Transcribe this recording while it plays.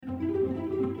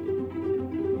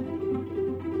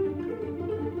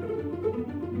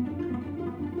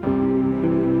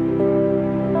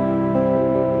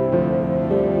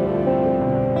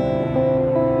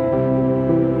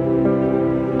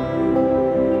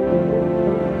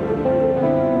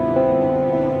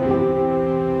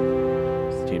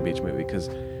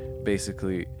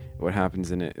basically what happens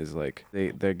in it is like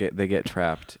they get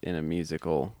trapped in a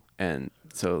musical, and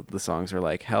so the songs are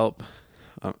like, help,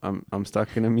 I'm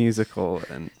stuck in a musical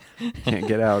and can't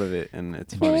get out of it, and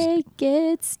it's funny. Make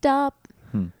it stop.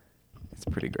 It's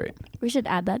pretty great. We should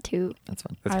add that to That's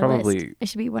fun. That's our probably list. It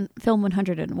should be film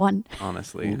 101.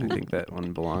 honestly, I think that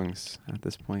one belongs at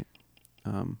this point.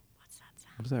 What's that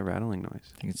sound? What was that rattling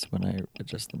noise? I think it's when I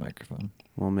adjust the microphone.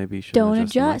 Well, maybe you should Don't the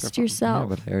adjust microphone. yourself.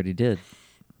 Yeah, but I already did.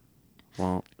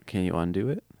 Well, can you undo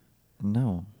it?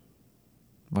 No.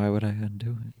 Why would I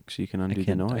undo it? So you can undo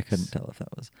the noise. I couldn't tell if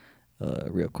that was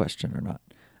a real question or not.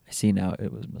 I see now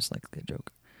it was most likely a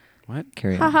joke. What?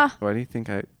 Carry on. Haha. Why do you think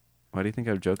I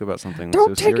would joke about something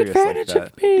Don't so take serious advantage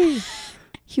like that? of me.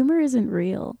 Humor isn't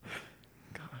real.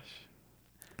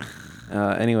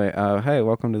 Anyway, hey,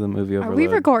 welcome to the Movie Overload Are we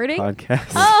recording?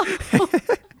 podcast. Oh,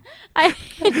 I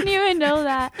didn't even know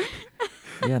that.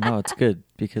 Yeah, no, it's good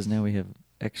because now we have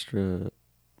extra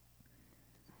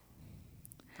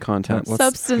Content.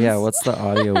 Substance. Yeah, what's the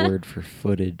audio word for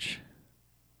footage?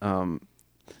 Data. Uh,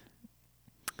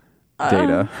 I don't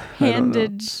know.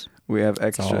 Handage. We have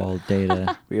It's extra. all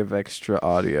data. We have extra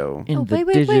audio. In Oh, the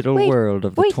wait, digital wait. world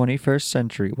of the Wait. 21st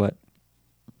century. What?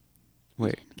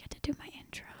 Wait. Didn't get to do my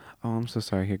intro. Oh, I'm so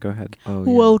sorry. Here, go ahead. Oh,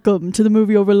 yeah. Welcome to the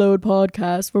Movie Overload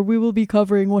podcast, where we will be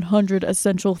covering 100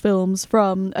 essential films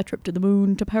from A Trip to the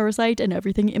Moon to Parasite and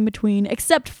everything in between,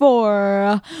 except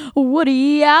for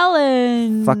Woody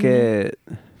Allen. Fuck it.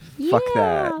 Fuck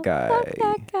Yeah, that guy. Fuck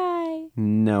that guy.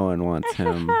 No one wants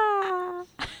him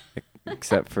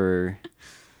except for.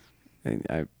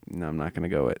 No, I'm not gonna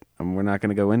go it. We're not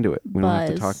gonna go into it. We don't have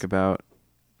to Buzz. talk about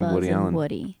Buzz Woody and Allen.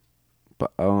 Woody.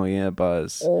 Oh yeah,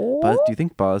 Buzz. Oh. Buzz. Do you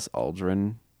think Buzz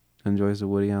Aldrin enjoys a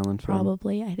Woody Allen film?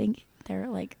 Probably. I think they're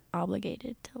like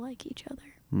obligated to like each other.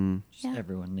 Hmm. Just Yeah.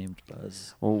 everyone named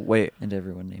Buzz Well, wait. and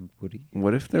everyone named Woody.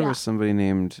 What if there Yeah. was somebody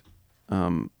named?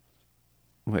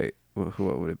 Wait. What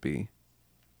would it be?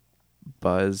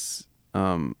 Buzz.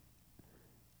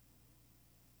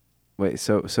 Wait.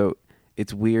 So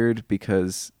it's weird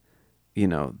because, you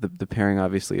know, the pairing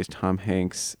obviously is Tom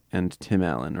Hanks and Tim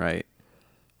Allen, right?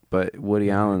 But Woody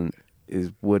Right. Allen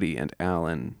is Woody and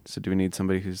Allen. So do we need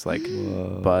somebody who's like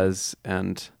Whoa. Buzz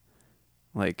and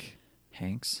like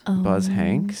Hanks? Buzz Oh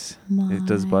Hanks? my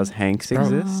Does Buzz Hanks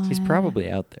Prob- exist? He's probably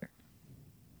out there.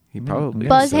 He Mm, probably yeah.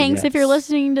 Buzz So Hanks, if you're yes.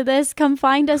 listening to this, come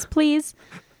find us, please.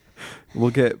 We'll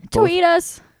get both. Tweet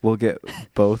us. We'll get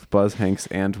both Buzz Hanks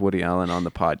and Woody Allen on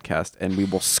the podcast, and we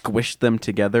will squish them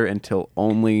together until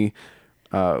only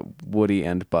Woody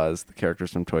and Buzz, the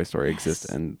characters from Toy Story, exist,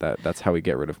 and that's how we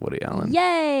get rid of Woody Allen.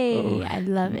 Yay! Oh. I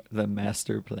love it. The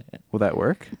master plan. Will that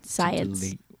work? to Science.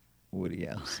 delete Woody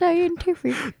Allen.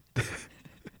 Scientific.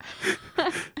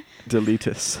 Delete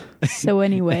us. So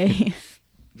anyway,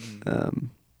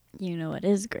 Um, you know it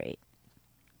is great.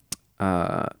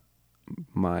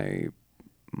 my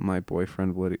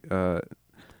boyfriend Woody.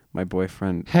 My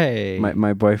boyfriend. Hey.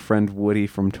 My boyfriend Woody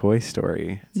from Toy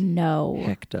Story. No.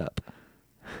 Hecked up.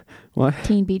 What?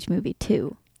 Teen Beach Movie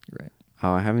 2. Right.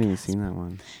 Oh, I haven't even seen that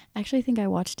one. I actually think I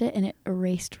watched it and it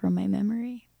erased from my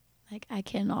memory. Like, I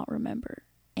cannot remember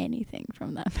anything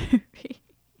from that movie.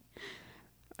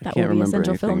 I That can't will be remember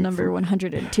essential film anything number from-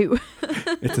 102.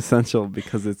 It's essential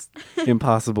because it's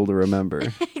impossible to remember.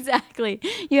 Exactly.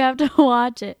 You have to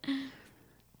watch it.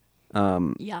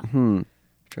 Yeah.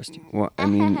 Trust you. Well, I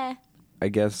mean, I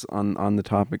guess on the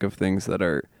topic of things that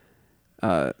are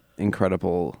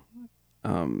incredible,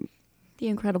 The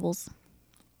Incredibles.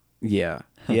 yeah,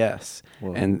 yes,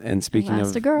 Whoa. and speaking of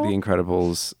Elastigirl. The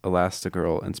Incredibles,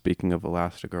 Elastigirl, and speaking of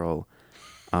Elastigirl,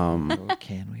 Oh,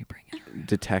 can we bring it?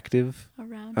 Detective,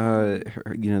 Around.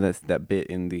 you know that bit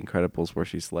in The Incredibles where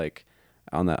she's like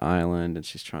on that island and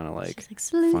she's trying to like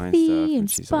she's like find sleuthy stuff, and and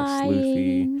she's all sleuthy.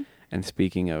 spying. And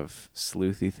speaking of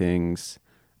sleuthy things,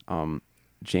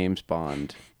 James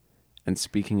Bond. And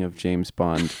speaking of James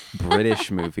Bond,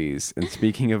 British movies. And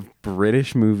speaking of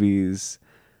British movies,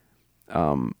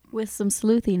 With some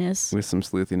sleuthiness. with some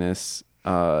sleuthiness,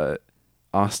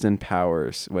 Austin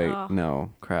Powers. Wait, Oh,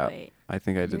 no, crap. wait. I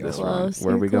think I did You're this wrong. close.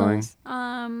 Where are You're we going? close.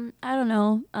 I don't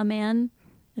know. A man?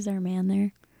 Is there a man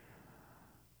there?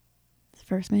 The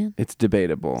first man? It's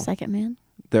debatable. Second man?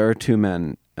 There are two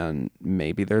men, and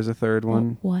maybe there's a third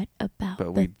one, Well, what about but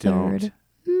the we don't. third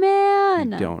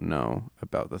man? We don't know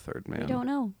about the third man. We don't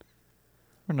know.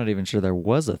 We're not even sure there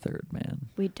was a third man.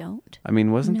 We don't. I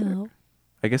mean, wasn't there? No.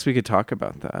 I guess we could talk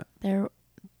about that. There was.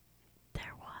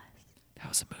 That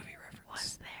was a movie reference.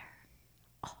 Was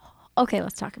there? Oh. Okay,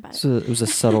 let's talk about it. So it was a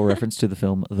subtle reference to the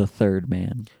film The Third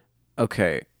Man.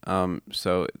 Okay,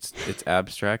 So it's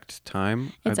abstract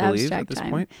time, It's I believe, abstract at this time.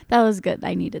 point. That was good.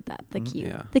 I needed that. The cue.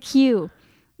 Yeah. The cue.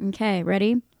 Okay,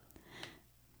 ready?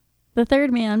 The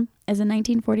Third Man is a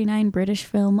 1949 British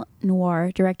film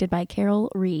noir directed by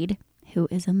Carol Reed, who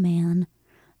is a man,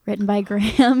 written by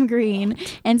Graham Greene,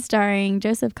 and starring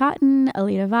Joseph Cotton,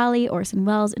 Alida Valli, Orson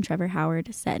Welles, and Trevor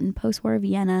Howard, set in post-war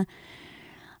Vienna.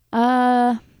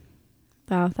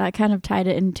 Wow, that kind of tied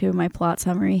it into my plot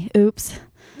summary. Oops.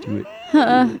 Do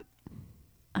it.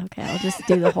 Okay, I'll just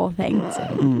do the whole thing.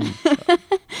 So.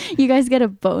 You guys get a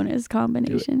bonus Do it.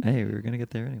 combination. Hey, we were gonna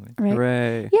get there anyway. Right?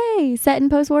 Hooray. Yay! Set in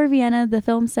post-war Vienna, the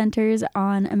film centers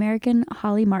on American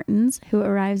Holly Martins, who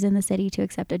arrives in the city to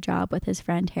accept a job with his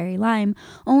friend Harry Lime,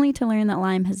 only to learn that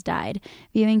Lime has died.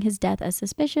 Viewing his death as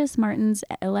suspicious, Martins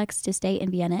elects to stay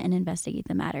in Vienna and investigate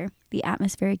the matter. The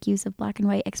atmospheric use of black and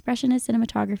white expressionist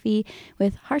cinematography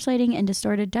with harsh lighting and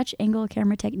distorted Dutch angle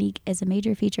camera technique is a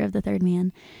major feature of The Third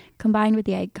Man. Combined with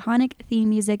the iconic theme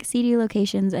music, seedy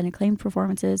locations, and acclaimed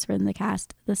performances from the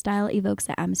cast, the style evokes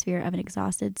the atmosphere of an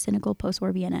exhausted, cynical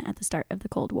post-war Vienna at the start of the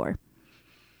Cold War.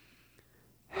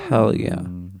 Hell yeah.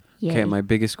 Yay. Okay, my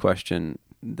biggest question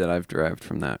that I've derived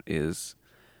from that is,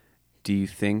 do you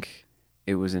think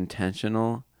it was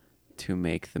intentional to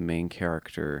make the main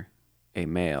character a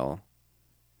male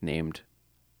named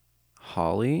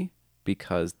Holly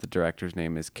because the director's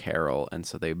name is Carol, and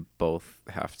so they both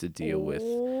have to deal with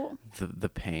the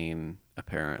pain,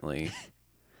 apparently.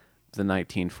 The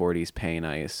 1940s pain,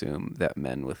 I assume, that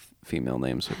men with female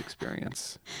names would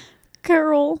experience.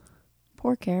 Carol.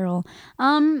 Poor Carol.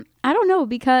 I don't know,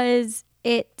 because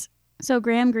so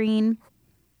Graham Greene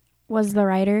was the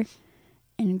writer,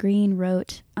 and Greene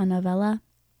wrote a novella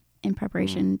in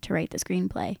preparation to write the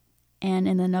screenplay. And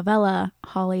in the novella,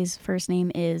 Holly's first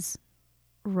name is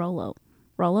Rollo.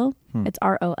 Rollo? It's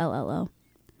Rollo.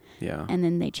 Yeah. And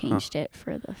then they changed it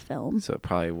for the film. So it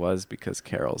probably was because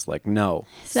Carol's like, no,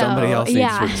 So, somebody else needs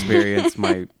yeah. to experience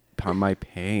my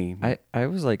pain. I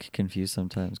was like confused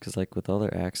sometimes because like with all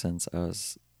their accents, I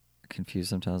was confused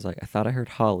sometimes. Like I thought I heard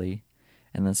Holly,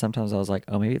 and then sometimes I was like,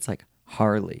 oh, maybe it's like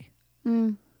Harley.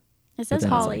 It But says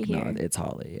then I was Holly like, here. No, it's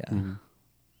Holly. Yeah,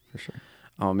 for sure.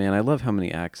 Oh man, I love how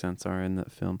many accents are in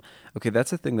that film. Okay, that's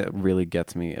the thing that really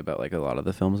gets me about like a lot of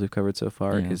the films we've covered so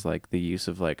far Yeah. is like the use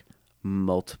of like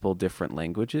multiple different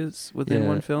languages within Yeah,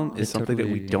 one film Oh, is it something that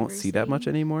we totally- don't see that much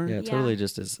anymore. Yeah, it Yeah. totally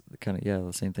just is kind of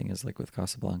the same thing as like with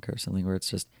Casablanca or something where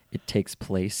it's just it takes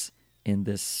place in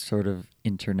this sort of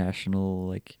international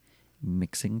like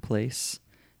mixing place.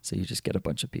 So you just get a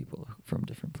bunch of people from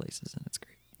different places and it's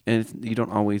great. And you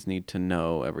don't always need to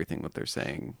know everything that they're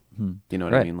saying. Hmm. You know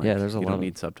what I Right. mean? Like, Yeah, there's a you lot don't of-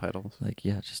 need subtitles. Like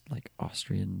just like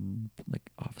Austrian like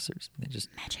officers. They just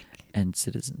Magic. and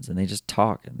citizens and they just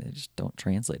talk and they just don't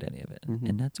translate any of it. Mhm.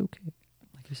 And that's okay.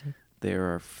 Like you said.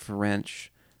 There are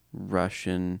French,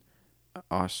 Russian,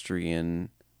 Austrian,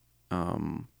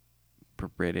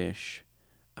 British,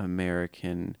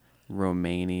 American,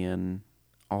 Romanian,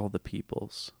 all the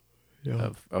peoples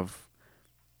of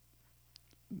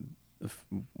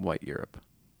white Europe.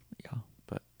 Yeah.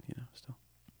 But, still.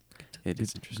 It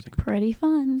is interesting. Pretty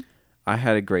fun. I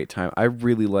had a great time. I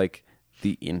really like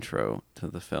the intro to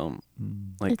the film.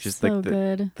 Like It's just so like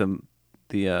good.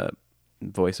 the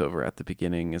voiceover at the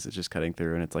beginning as it's just cutting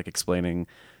through and it's like explaining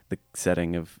the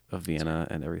setting of Vienna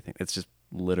and everything. It's just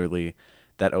literally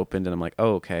that opened and I'm like,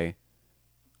 oh, okay,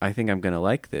 I think I'm going to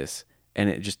like this. And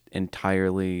it just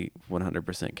entirely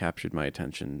 100% captured my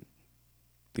attention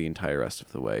the entire rest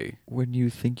of the way. When you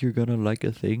think you're gonna like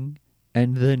a thing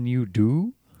and then you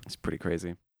do? It's pretty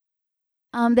crazy.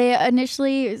 They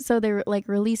initially, so they like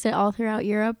released it all throughout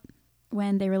Europe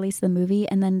when they released the movie,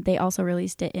 and then they also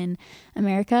released it in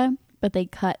America, but they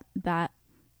cut that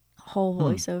whole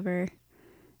voiceover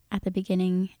at the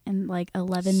beginning, and like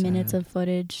 11 minutes Sad. of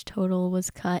footage total was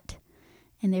cut,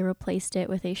 and they replaced it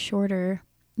with a shorter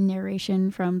narration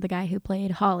from the guy who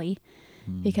played Holly,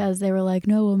 because they were like,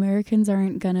 no, Americans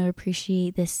aren't gonna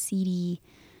appreciate this seedy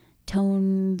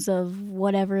tones of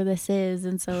whatever this is,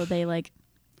 and so they like,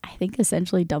 I think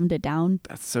essentially dumbed it down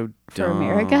That's so for dumb.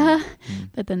 America,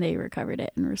 but then they recovered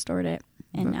it and restored it,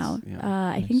 and now That's- yeah,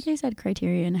 I think they said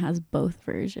Criterion has both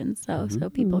versions, so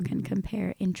people can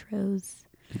compare intros.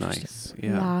 Nice.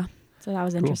 Yeah. So that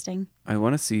was interesting I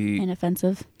want to see and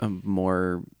offensive. a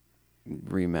more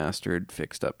remastered,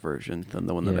 fixed up version than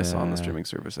the one that I saw on the Yeah. streaming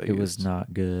service I It used. was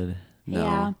not good. No.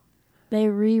 Yeah, they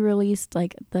re-released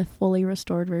like the fully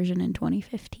restored version in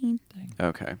 2015.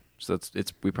 Okay. So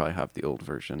it's we probably have the old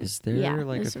version. Is there Yeah,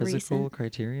 like a it's physical recent.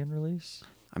 Criterion release?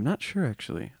 I'm not sure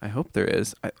actually. I hope there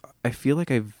is. I feel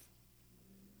like I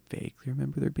vaguely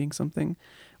remember there being something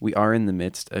We are in the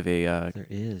midst of a There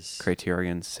is.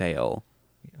 Criterion sale.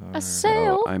 We A are-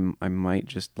 sale? So I might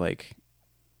just like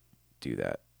do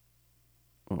that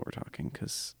while we're talking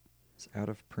because It's out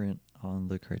of print on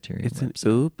the Criterion it's an website.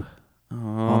 oop.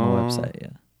 On the website,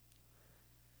 yeah.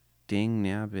 Ding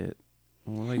nabbit.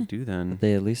 What do I do then? But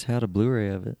they at least had a Blu-ray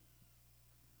of it.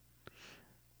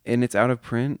 And it's out of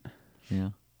print. Yeah.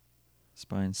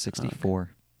 Spine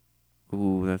 64.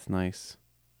 Ooh, that's nice.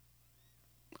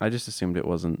 I just assumed it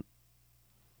wasn't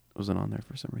on there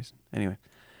for some reason. Anyway,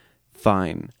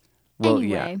 fine. Well,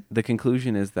 yeah. Anyway. The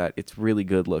conclusion is that it's really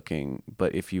good looking,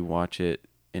 but if you watch it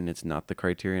and it's not the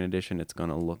Criterion edition, it's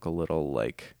gonna look a little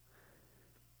like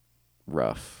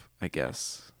rough, I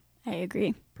guess. I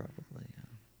agree. Probably,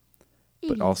 yeah.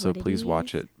 But It also, is what please it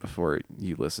watch is. it before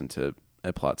you listen to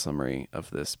a plot summary of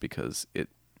this because it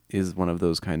is one of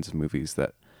those kinds of movies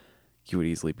that you would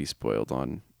easily be spoiled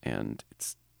on, and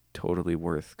it's totally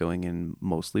worth going in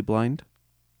mostly blind.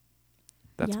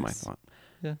 That's my Yes. thought.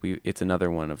 Yeah. It's another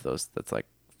one of those that's like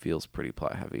feels pretty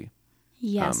plot heavy.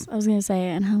 Yes, I was gonna say,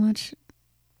 and how much?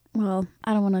 Well,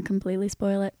 I don't want to completely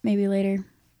spoil it. Maybe later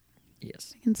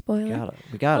Yes. we can spoil We it. got it.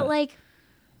 We got But it. like,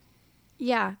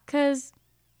 yeah, cause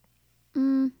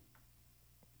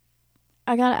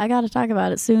I gotta talk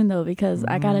about it soon though because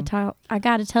I gotta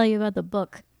tell you about the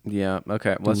book. Yeah.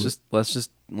 Okay. Let's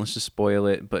just spoil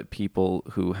it. But people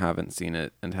who haven't seen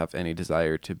it and have any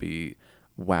desire to be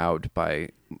wowed by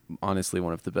honestly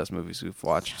one of the best movies we've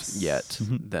watched yet,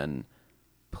 then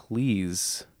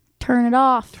please Turn it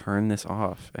off turn this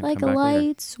off and like a come back light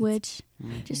later. switch.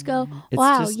 Just go. It's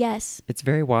Wow. just- Yes. It's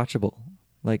very watchable.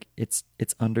 Like it's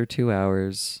under 2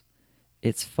 hours.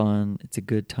 It's fun. It's a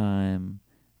good time.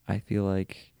 I feel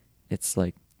like it's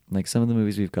like some of the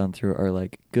movies we've gone through are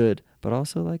like good, but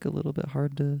also like a little bit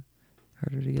harder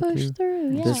to get Push through.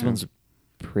 through. Yeah. This one's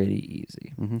pretty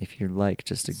easy. Mhm. If you're like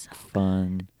just a So good.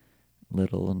 fun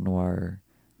little noir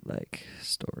like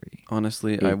story.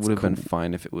 Honestly, I It's would have been cool.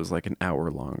 fine if it was like an hour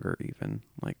longer even.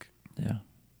 Like Yeah.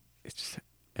 it's just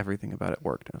everything about it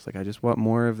worked. I was like, I just want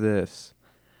more of this.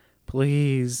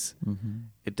 Please. Mm-hmm.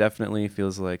 It definitely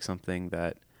feels like something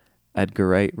that Edgar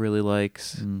Wright really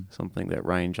likes, Mm. something that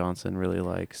Ryan Johnson really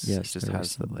likes. Yes, it just there are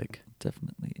has the some like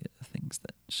definitely things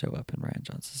that show up in Ryan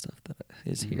Johnson stuff that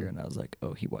is here, Mhm. and I was like,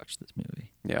 oh, he watched this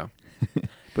movie. yeah.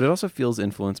 But it also feels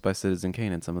influenced by Citizen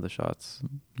Kane in some of the shots.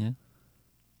 Yeah.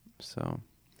 So,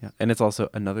 yeah. And it's also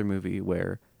another movie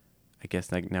where I guess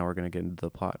now we're going to get into the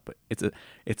plot, but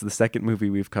it's the second movie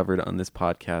we've covered on this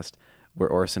podcast where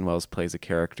Orson Welles plays a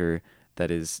character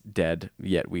that is dead,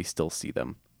 yet we still see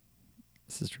them.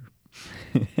 This is true.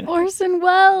 Orson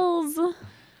Welles.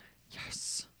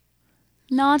 Yes.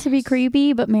 Not to be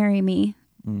creepy, but marry me,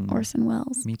 Mm. Orson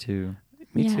Welles. Me too.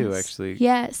 Me too, Yes. actually.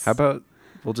 Yes. How about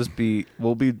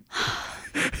we'll be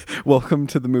welcome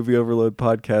to the Movie Overload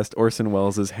podcast, Orson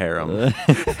Welles' harem.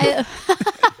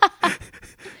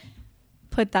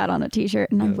 Put that on a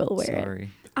t-shirt and I will wear it. Sorry.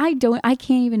 I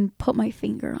can't even put my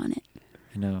finger on it.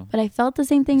 I know. But I felt the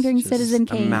same thing It's during just Citizen A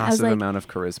Kane. I was massive like, amount of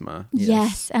charisma. yes.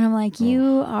 Yes. And I'm like,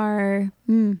 you are,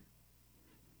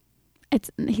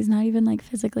 he's not even like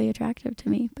physically attractive to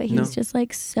me, but he's No. just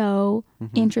like so Mhm.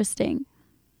 interesting.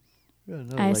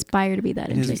 I aspire to be that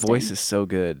And his interesting. voice is so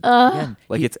good. Again,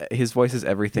 Like his voice is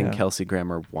everything Yeah. Kelsey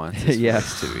Grammer wants his Yeah.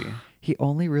 voice to be. he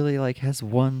only really like has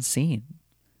one scene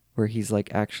where he's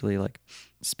like actually like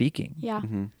speaking. Yeah.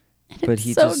 hmm And But it's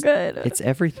he so just- good. It's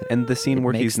everything. And the scene It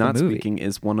where makes he's the not movie. speaking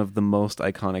is one of the most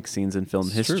iconic scenes in film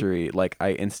It's true. history. Like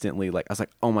I instantly I was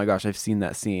like, oh my gosh, I've seen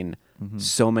that scene Mhm.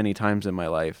 so many times in my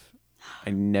life.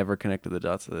 I never connected the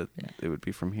dots that Yeah. it would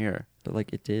be from here. But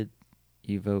like it did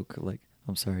evoke like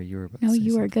I'm sorry, you were about no, to say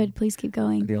you are something. good. Please keep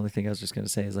going. The only thing I was just gonna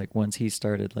say is like once he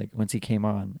came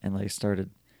on and like started,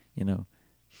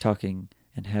 talking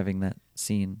and having that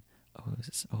scene.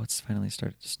 It's finally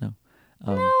started to snow.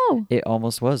 No. It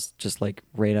almost was just like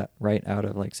right out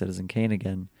of like Citizen Kane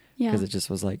again, Yeah. because it just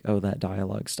was like, oh, that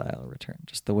dialogue style return,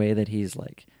 just the way that he's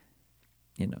like,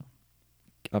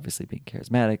 obviously being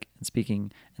charismatic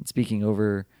and speaking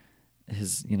over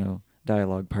his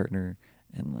dialogue partner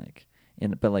and like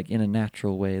in a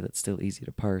natural way that's still easy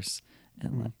to parse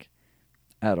and Mm. like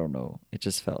I don't know, it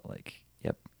just felt like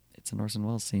it's an Orson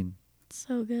Welles scene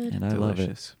So good. and I love it.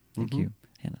 Delicious. Thank Mhm. you,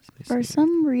 Hannah. please For say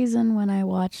some reason, when I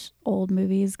watch old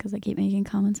movies, because I keep making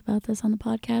comments about this on the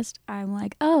podcast, I'm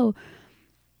like, oh,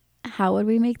 how would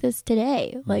we make this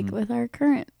today? Like Mhm. with our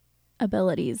current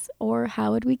abilities, or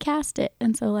how would we cast it?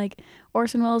 And so, like,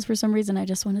 Orson Welles, for some reason, I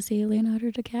just want to see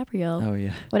Leonardo DiCaprio, Oh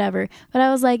yeah. whatever. But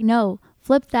I was like, no,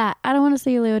 flip that. I don't want to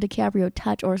see Leo DiCaprio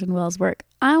touch Orson Welles' work.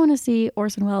 I want to see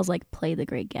Orson Welles, like, play The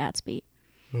Great Gatsby.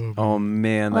 Oh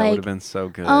man, that Like, would have been so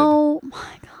good. Oh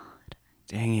my god.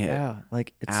 Dang it. Yeah,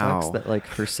 like it Ow. sucks that like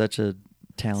for such a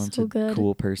talented, good.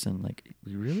 cool person, like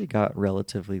we really got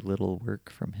relatively little work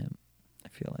from him. I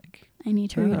feel like. I need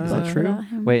to read a Is book that true? about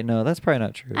him. Wait, no, that's probably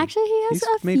not true. Actually, he has He's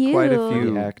a made few. quite a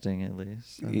few. The acting at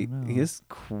least. I He don't know. has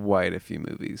quite a few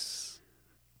movies.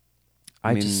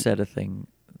 I mean, just said a thing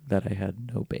that I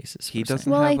had no basis. He for saying.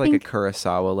 doesn't Well, have I like a think-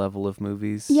 Kurosawa level of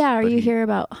movies. Yeah, or but you he- hear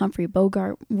about Humphrey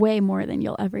Bogart way more than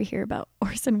you'll ever hear about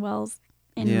Orson Welles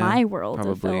in Yeah, my world of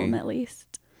probably. film, at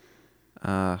least.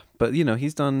 But you know,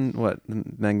 he's done what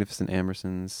Magnificent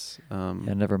Ambersons.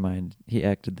 Yeah, never mind. He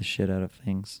acted the shit out of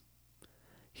things.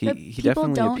 But He people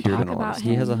definitely don't appeared talk in a lot about of him. stuff.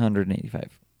 He has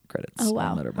 185 credits. Oh,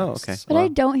 wow. On Letterboxd. Oh, okay. But Wow. I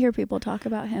don't hear people talk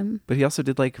about him. But he also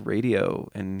did like radio,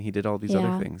 and he did all these Yeah.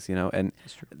 other things, you know. And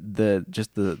That's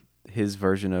true. his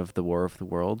version of the War of the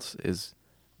Worlds is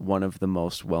one of the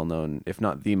most well-known, if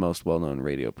not the most well-known,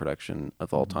 radio production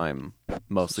of all time.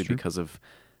 Mostly true. because of,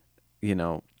 you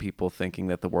know, people thinking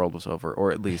that the world was over,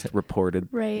 or at least reported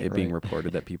Right. it being Right.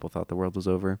 reported that people thought the world was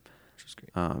over. Which is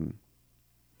great.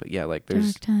 But yeah, like Dark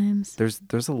times.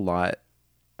 there's a lot,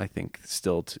 I think,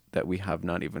 still that we have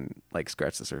not even like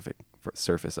scratched the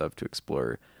surface of to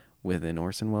explore within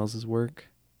Orson Welles' work.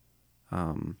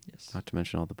 Yes. Not to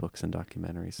mention all the books and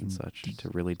documentaries and such Indeed. to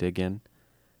really dig in.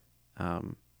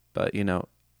 But you know,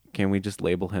 can we just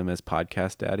label him as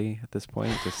Podcast Daddy at this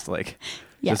point? Just like,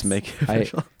 Yes. just make it I-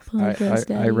 official. Podcast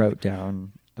I Daddy. wrote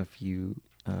down a few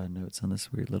notes on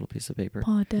this weird little piece of paper.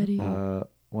 Pod Daddy.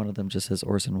 One of them just says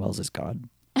Orson Welles is God.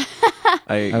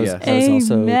 I I was, yes. I was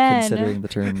also Amen. considering the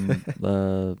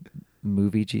term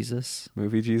movie Jesus.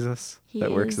 Movie Jesus. He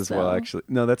That works is, as well, though. actually.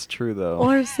 No, that's true though.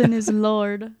 Orson is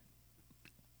Lord.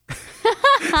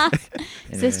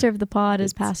 Anyway, Sister of the Pod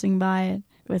is it's- passing by it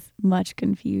with much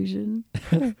confusion.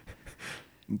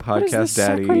 Podcast this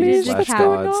Daddy sacrilege slash that's God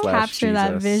going on? slash Capture that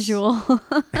Jesus. visual.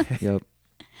 Yep.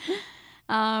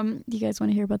 Do you guys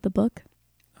want to hear about the book?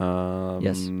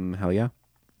 Yes. Hell yeah.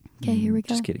 Okay, here we go.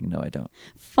 Just kidding. No, I don't.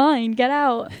 Fine, get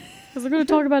out. Because we're going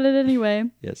to talk about it anyway.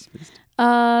 Yes, please.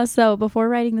 So before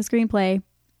writing the screenplay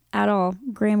at all,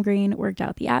 Graham Greene worked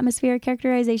out the atmosphere,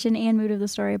 characterization, and mood of the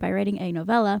story by writing a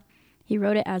novella. He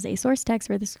wrote it as a source text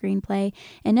for the screenplay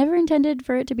and never intended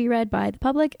for it to be read by the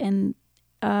public, and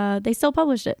they still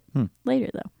published it later,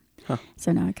 though. Huh.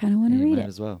 So now I kind of want to You read might it.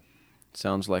 as well.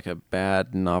 Sounds like a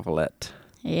bad novelette.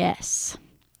 Yes.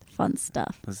 Fun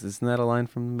stuff. Isn't that a line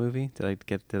from the movie? Did I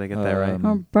get that right?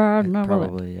 A bad I- novelette.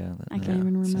 Probably, yeah. I can't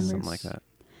even remember. Something like that.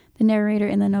 The narrator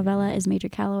in the novella is Major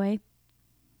Calloway,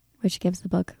 which gives the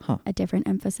book Huh. a different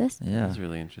emphasis. Yeah. That's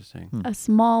really interesting. A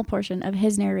small portion of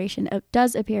his narration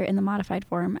does appear in the modified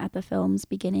form at the film's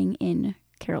beginning in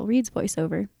Carol Reed's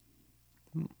voiceover.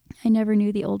 I never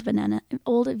knew the old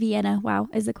Vienna, wow,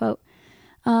 is the quote.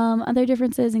 Other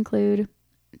differences include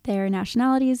their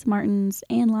nationalities. Martin's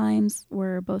and Lime's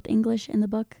were both English in the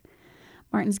book.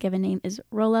 Martin's given name is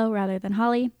Rollo rather than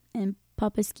Holly, and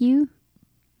Popescu.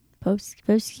 Did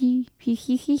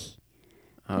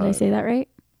I say that right?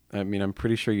 I mean, I'm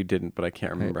pretty sure you didn't, but I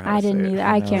can't remember how I to say didn't it. either.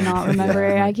 I No. cannot remember.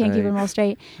 Yeah, I can't keep I them all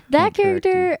straight. That can't correct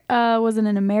you. character was an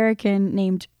American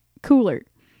named Cooler.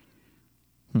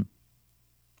 Hmm.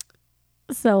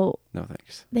 So No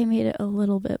thanks. they made it a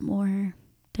little bit more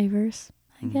diverse,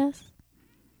 I guess.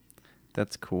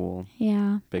 That's cool.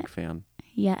 Yeah. Big fan.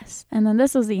 Yes. And then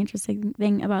this was the interesting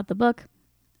thing about the book.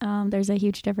 There's a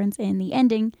huge difference in the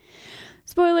ending.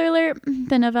 Spoiler alert,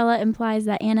 the novella implies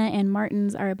that Anna and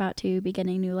Martins are about to begin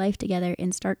a new life together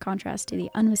in stark contrast to the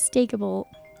unmistakable.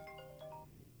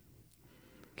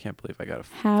 Can't believe I got a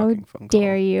How fucking phone call.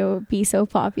 dare you be so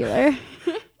popular?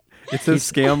 It says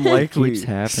scam likely. keeps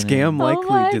happening. Scam Oh likely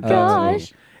my did that to me.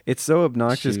 gosh. It's so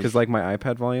obnoxious Jeez. because like my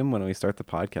iPad volume, when we start the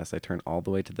podcast, I turn all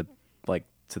the way to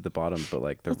the bottom, but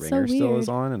like the That's so ringer still is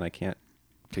weird. on, and I can't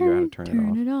figure out how to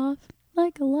turn it off.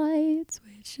 like a light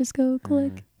switch. Just go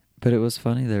click. But it was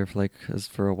funny there, because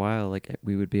for a while, like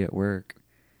we would be at work,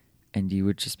 and you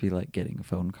would just be like getting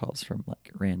phone calls from like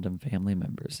random family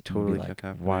members. and you'd be Totally like, kept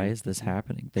happening. why is this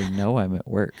happening? They know I'm at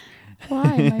work. Why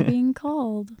am I being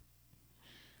called?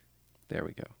 There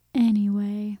we go.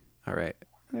 Anyway, All right.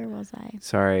 where was I?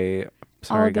 Sorry,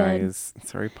 good. guys.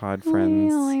 Sorry, pod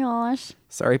friends. Oh my gosh.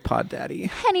 Sorry, pod daddy.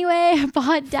 Anyway,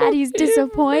 Pod Daddy's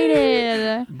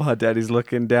disappointed. Pod daddy's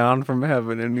looking down from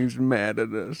heaven, and he's mad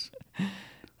at us.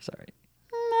 Sorry.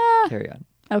 Nah. Carry on.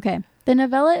 Okay. The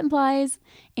novella implies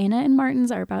Anna and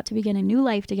Martins are about to begin a new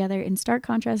life together in stark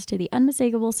contrast to the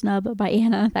unmistakable snub by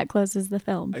Anna that closes the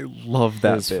film. I love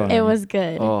that was bit. fun. It was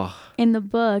good. Oh, In the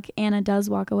book, Anna does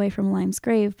walk away from Lime's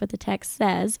grave, but the text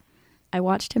says, I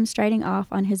watched him striding off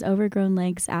on his overgrown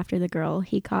legs after the girl.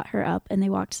 He caught her up and they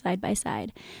walked side by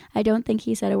side. I don't think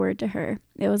he said a word to her.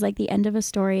 It was like the end of a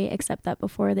story, except that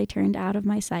before they turned out of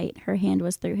my sight, her hand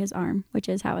was through his arm, which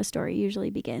is how a story usually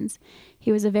begins.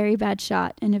 He was a very bad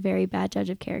shot and a very bad judge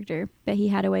of character, but he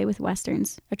had a way with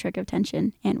westerns, a trick of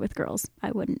tension, and with girls.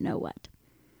 I wouldn't know what.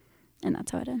 And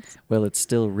that's how it ends. Well, it's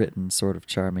still written sort of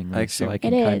charmingly, so I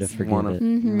can It kind is. of forgive Want to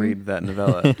it. read that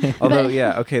novella. Although,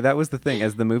 yeah, okay, that was the thing.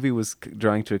 As the movie was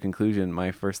drawing to a conclusion, my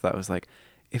first thought was like,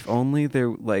 if only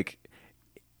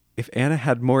if Anna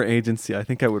had more agency, I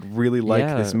think I would really like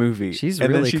Yeah, this movie. she's and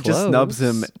really then she just snubs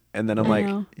him, close. and then I'm I like,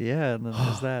 know. Yeah, and then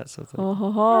there's that. So it's like, Oh,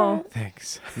 ho, ho.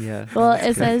 thanks. yeah. Well,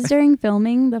 it says during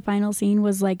filming, the final scene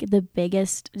was like the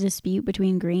biggest dispute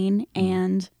between Green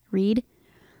and Reed.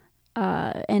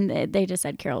 And they just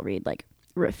said Carol Reed like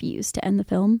refused to end the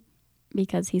film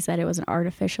because he said it was an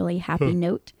artificially happy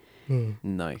note.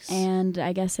 Nice. And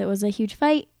I guess it was a huge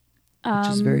fight. Which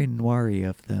is very noiry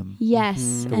of them.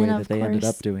 Yes. The and way of that they ended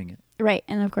course- up doing it. Right.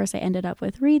 And of course, I ended up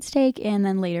with Reed's take, and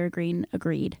then later Green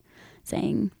agreed,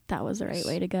 saying that was the right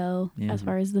way to go Yeah. as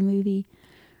far as the movie.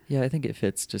 Yeah, I think it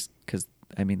fits just because,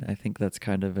 I mean, I think that's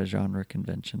kind of a genre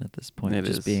convention at this point. It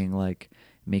just is. being like,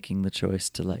 making the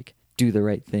choice to like do the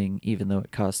right thing, even though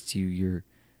it costs you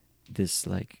this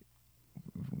like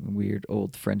weird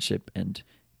old friendship and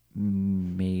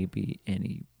maybe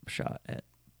any shot at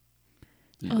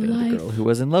A the life. girl who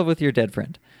was in love with your dead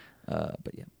friend. But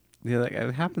yeah. Yeah, like,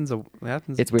 it happens.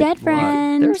 It's weird. Dead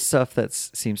friend. There's stuff that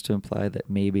seems to imply that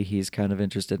maybe he's kind of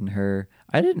interested in her.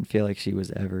 I didn't feel like she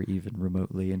was ever even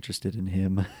remotely interested in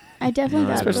him. I definitely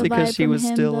got Especially the because vibe she from was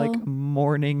him, still though. like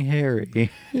mourning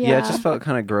Harry. Yeah, it just felt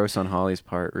kind of gross on Holly's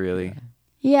part, really.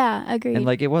 Yeah, agreed. And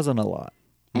like it wasn't a lot.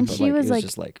 And but, she like, was, it was like,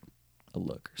 just like a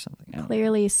look or something. I don't know.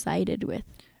 clearly sided with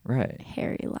Right.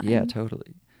 Harry Lime. Yeah,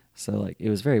 totally. So like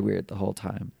it was very weird the whole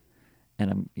time. And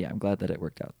I'm glad that it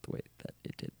worked out the way that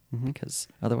it did. Mhm. Because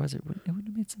otherwise it wouldn't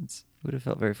have made sense. It would have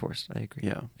felt very forced. I agree.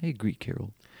 Yeah. I agree,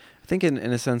 Carol. I think in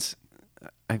a sense,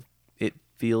 it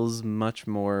feels much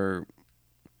more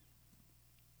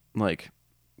like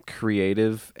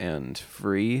creative and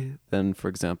free than, for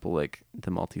example, like the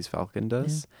Maltese Falcon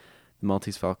does. The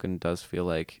Maltese Falcon does feel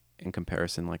like, in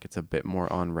comparison, like it's a bit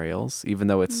more on rails, even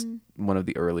though it's one of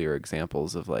the earlier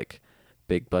examples of like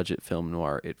big budget film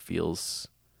noir. It feels,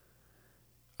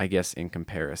 I guess, in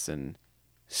comparison,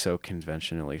 so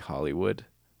conventionally Hollywood,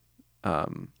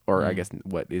 or I guess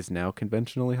what is now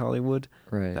conventionally Hollywood.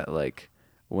 Right. That like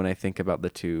when I think about the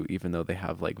two, even though they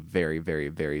have like very, very,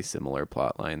 very similar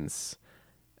plot lines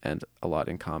and a lot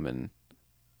in common,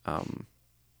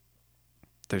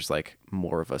 there's like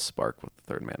more of a spark with the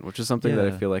Third Man, which is something that I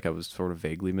Yeah. feel like I was sort of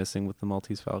vaguely missing with the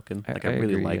Maltese Falcon. I Like I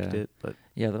really agree, liked yeah. it, but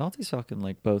Yeah, the Maltese Falcon,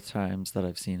 like both times that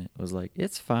I've seen it, was like,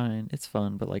 it's fine, it's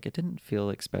fun, but like it didn't feel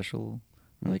like special.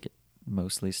 Like it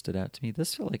mostly stood out to me.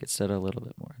 This felt like it stood out a little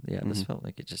bit more. Yeah, this Mhm. felt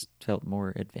like it just felt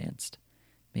more advanced.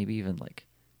 Maybe even like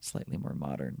slightly more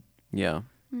modern. yeah.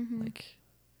 Like,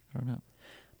 I don't know.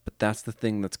 But that's the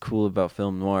thing that's cool about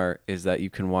film noir is that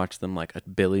you can watch them like a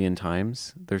billion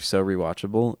times. They're so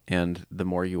rewatchable, and the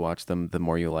more you watch them, the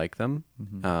more you like them.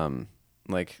 Mhm.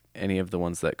 Like any of the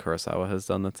ones that Kurosawa has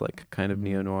done that's like kind of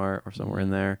neo noir or somewhere in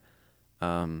there.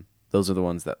 Those are the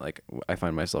ones that like I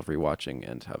find myself rewatching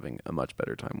and having a much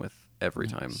better time with every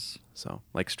time. Nice. So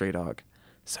like Stray Dog,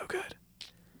 so good.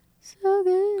 So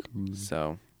good.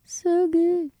 So So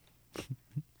good.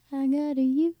 I got a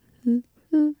you.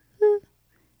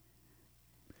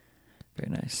 Very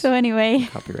nice. So anyway,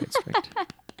 Copyright strike.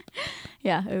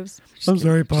 yeah, it was. Just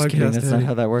kidding. Just kidding. That's not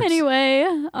how that works. Anyway,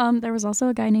 there was also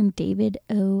a guy named David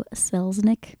O.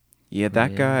 Selznick. yeah,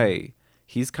 that Yeah. guy,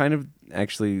 he's kind of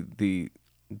actually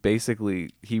basically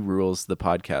he rules the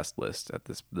podcast list at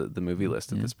the movie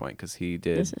list at Yeah. this point because he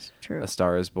did This is true. A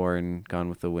Star Is Born, Gone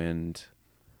with the Wind,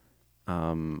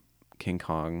 King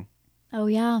Kong. Oh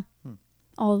yeah,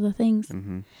 all of the things.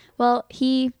 Mm-hmm. Well,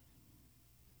 he,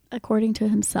 according to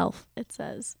himself, it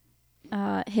says,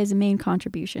 his main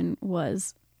contribution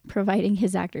was providing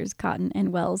his actors Cotton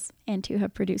and Wells and to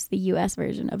have produced the U.S.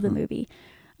 version of the movie,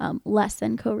 less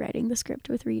than co-writing the script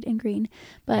with Reed and Green.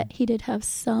 But he did have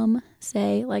some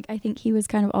say, like, I think he was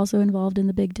kind of also involved in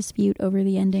the big dispute over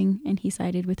the ending, and he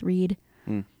sided with Reed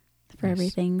for Nice.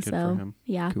 everything. Good so, for him.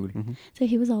 yeah. Cool. Mm-hmm. So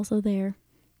he was also there.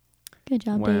 Good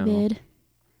job, Wow. David.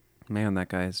 Man, that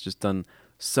guy has just done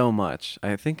so much.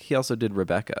 I think he also did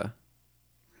Rebecca.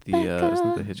 Isn't it the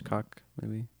Rebecca. Hitchcock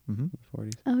movie Mm-hmm. in the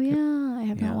 40s? Oh, yeah. I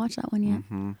have Yeah. not watched that one yet.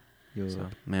 Mm-hmm. So,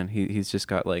 man, he's just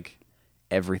got like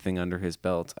everything under his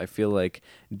belt. I feel like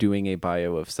doing a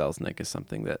bio of Selznick is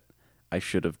something that I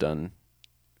should have done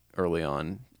early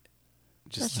on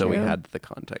just That's so we true. had the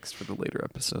context for the later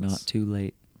It's episodes. not too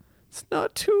late. It's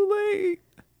not too late.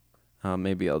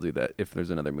 Maybe I'll do that if there's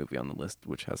another movie on the list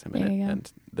which has him in There it, you go.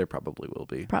 and there probably will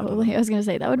be. Probably. I was going to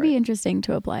say that would be Right. interesting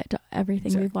to apply it to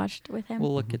everything we've Exactly. watched with him.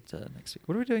 We'll look at next week.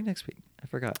 What are we doing next week? I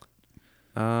forgot.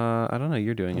 I don't know.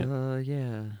 You're doing it.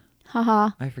 Yeah. Haha.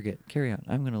 I forget. Carry on.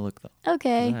 I'm gonna look though. 'Cause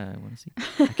Okay. I want to see.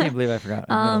 I can't believe I forgot.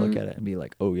 I'm gonna look at it and be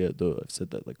like, oh yeah, duh, I've said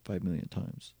that like 5 million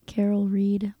times. Carol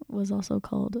Reed was also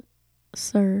called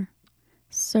Sir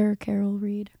Carol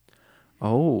Reed.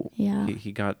 Oh, Yeah.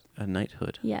 He got a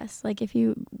knighthood. Yes. Like if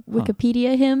you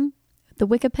Wikipedia him, the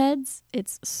Wikipeds,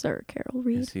 it's Sir Carol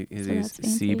Reed. Is So he that's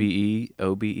fancy. CBE,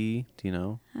 OBE? Do you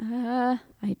know?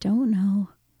 I don't know.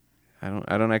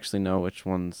 I don't actually know which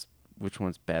one's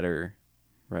better,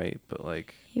 right? But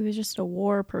like He was just a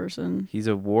war person. he's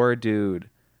a war dude.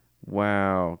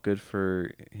 Wow, good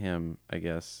for him, I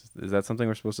guess. Is that something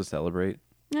we're supposed to celebrate?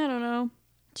 I don't know.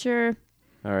 Sure.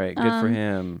 All right, good for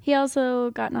him. He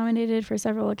also got nominated for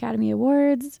several Academy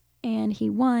Awards, and he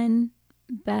won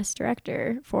Best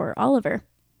Director for Oliver,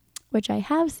 which I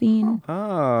have seen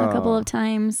Oh, a couple of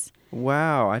times.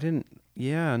 Wow, I didn't.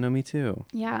 Yeah, no, me too.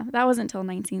 Yeah, that wasn't until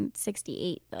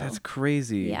 1968, though. That's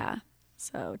crazy. Yeah,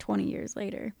 so 20 years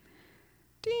later.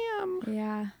 Damn.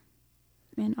 Yeah,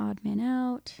 and Odd Man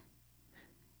Out.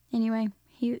 Anyway,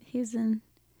 he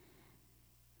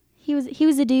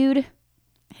was a dude.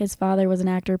 His father was an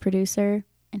actor producer,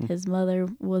 and his mother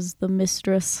was the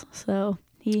mistress. So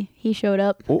he showed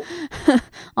up Oh.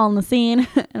 on the scene,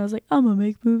 and I was like, I'm gonna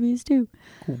make movies too.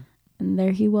 Cool. And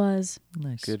there he was.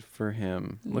 Nice. Good for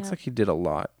him. Looks Yep. like he did a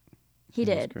lot. He in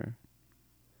his did. career.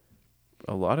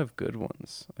 A lot of good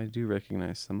ones. I do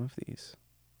recognize some of these.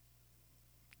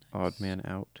 Odd Man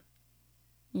Out.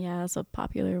 Yeah, that's a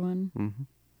popular one. Mm-hmm.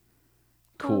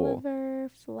 Cool. Oliver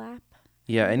Flap.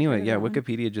 Yeah, I've anyway, heard of yeah, that one.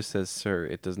 Wikipedia just says Sir.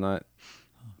 It does not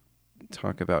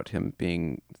talk about him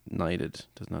being knighted.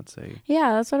 Does not say.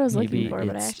 Yeah, that's what I was Maybe looking for,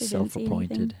 but I it's actually didn't see anything.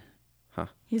 self-appointed.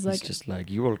 He's He's like, just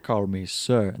like, you will call me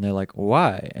sir, and they're like,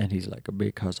 why? And he's like,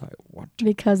 because I want to.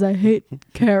 because I hate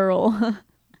Carol.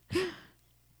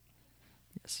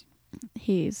 Yes.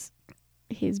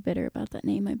 He's bitter about that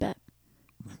name, I bet.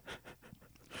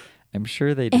 I'm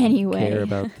sure they didn't Anyway. care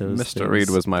about those. Mr. Reed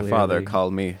things was my father. clearly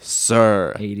Called me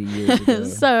Sir. 80 years ago,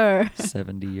 Sir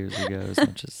 70 years ago, as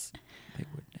much as they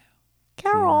would now.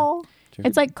 Carol. Sure.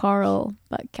 It's like Carl,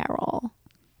 but Carol.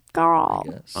 I Carl.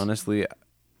 guess. Honestly,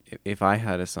 if I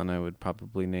had a son, I would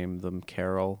probably name them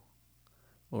Carol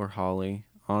or Holly.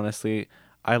 Honestly,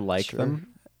 I like Sure. them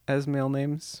as male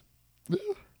names. I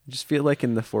just feel like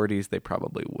in the 40s, they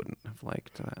probably wouldn't have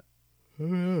liked that.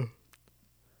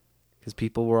 Because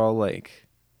people were all like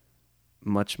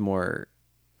much more,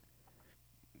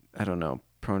 I don't know,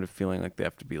 prone to feeling like they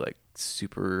have to be like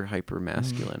super hyper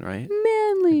masculine, right? I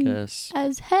Manly guess.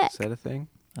 as heck. Is that a thing?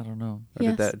 I don't know. Or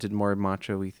Yes. did more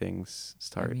macho-y things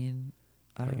start? I mean,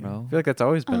 I don't Like, know. I feel like that's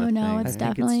always been Oh, a no, thing. I it's think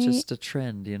definitely- it's just a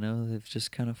trend, you know? They've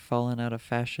just kind of fallen out of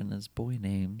fashion as boy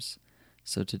names.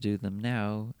 So to do them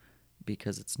now,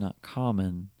 because it's not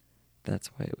common, that's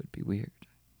why it would be weird.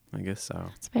 I guess so.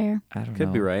 That's fair. I don't know.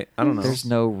 Could be right. I don't know. There's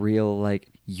no real, like,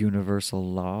 universal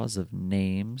laws of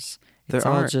names. It's There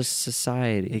all aren't. just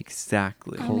society.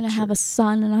 Exactly. I'm going to have a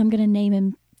son and I'm going to name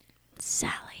him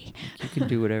Sally. You can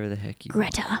do whatever the heck you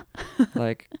Greta. want.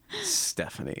 Like,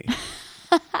 Stephanie.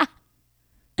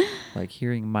 like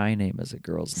hearing my name as a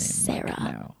girl's name like, Sarah.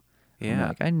 now. Yeah. I'm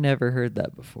like, I never heard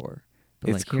that before. But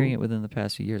It's like hearing cool. it within the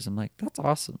past few years, I'm like, that's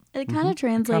awesome. It kind of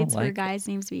translates for like it. guys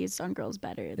names to be used on girls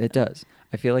better. It does.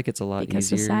 I feel like it's a lot Because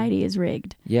easier. society is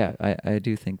rigged. Yeah, I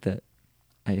do think that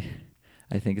I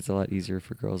think it's a lot easier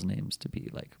for girls' names to be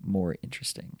like more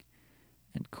interesting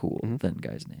and cool Mhm. than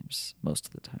guys' names most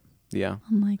of the time. Yeah.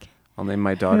 I'm like, I'll name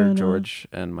my daughter Hannah. George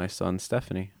and my son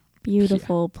Stephanie.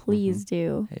 beautiful. Please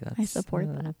do. Hey, that's I support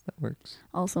that. That works.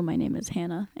 Also, my name is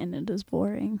Hannah, and it is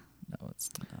boring. No, it's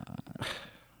not.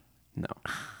 No.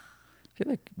 I feel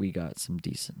like we got some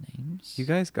decent names. You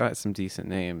guys got some decent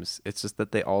names. It's just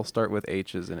that they all start with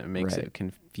H's and it makes Right. it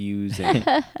confusing.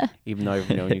 Even though I've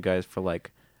known you guys for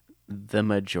like the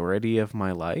majority of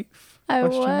my life. I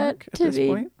Question want mark at to this be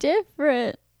point?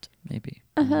 different. Maybe.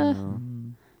 Uh-huh.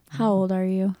 Mm, How old are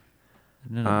you?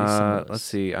 none of these some of Let's us.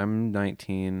 see. I'm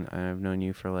 19. I've known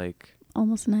you for like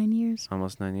Almost 9 years.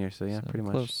 almost 9 years. So yeah, So pretty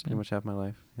close, much yeah. half my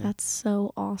life. Yeah. That's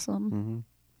so awesome. hmm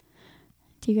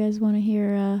Do you guys want to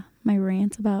hear my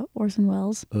rant about Orson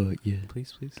Welles? Yeah.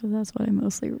 Please, please. Because that's what I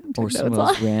mostly took Orson notes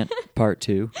Welles on. rant part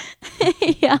 2.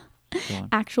 Yeah. Go on.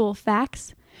 Actual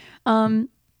facts.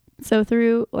 So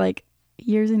through like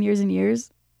years and years and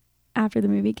years after the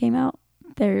movie came out,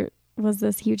 there was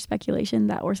this huge speculation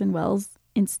that Orson Welles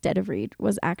instead of Reed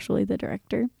was actually the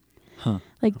director. Huh.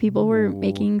 Like people were Ooh.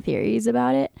 making theories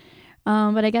about it.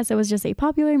 But I guess it was just a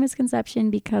popular misconception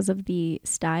because of the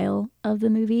style of the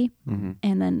movie Mm-hmm.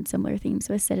 and then similar themes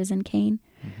with Citizen Kane.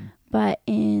 Mhm. But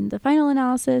in the final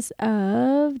analysis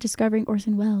of Discovering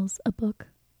Orson Welles, a book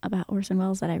about Orson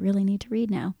Welles that I really need to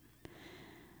read now,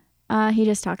 he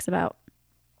just talks about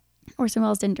Orson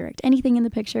Welles didn't direct anything in the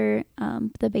picture.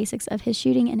 The basics of his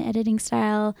shooting and editing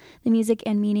style, the music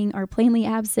and meaning are plainly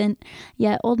absent,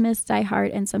 yet old myths die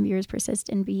hard and some viewers persist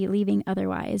in believing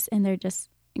otherwise. And they're just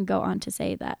go on to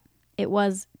say that it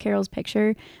was Carroll's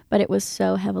picture, but it was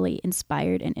so heavily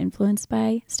inspired and influenced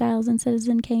by Styles and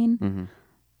Citizen Kane. Mm-hmm.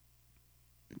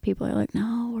 People are like,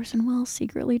 no, Orson Welles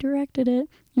secretly directed it.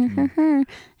 And they're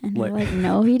Like- like,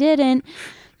 no, he didn't.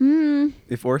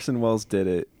 If Orson Welles did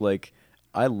it, like,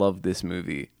 I love this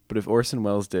movie, but if Orson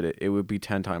Welles did it, it would be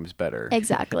 10 times better.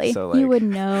 Exactly. So, You like- would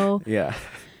know. Yeah.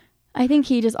 I think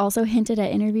he just also hinted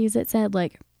at interviews that said,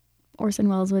 like, Orson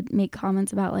Welles would make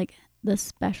comments about, like, the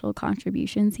special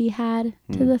contributions he had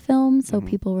to the film. So Mhm.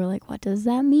 people were like, what does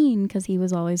that mean? Because he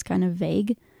was always kind of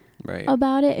vague Right.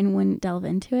 about it and wouldn't delve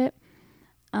into it.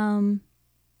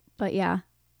 But yeah,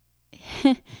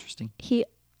 Interesting.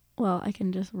 I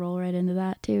can just roll right into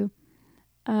that too.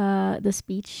 The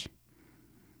speech,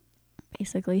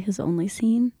 basically his only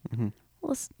scene. Mm-hmm.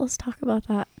 Let's talk about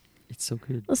that. It's so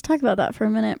good. Let's talk about that for a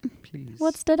minute. Please.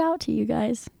 What stood out to you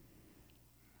guys?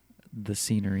 The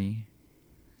scenery.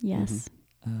 Yes.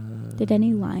 Uh, Did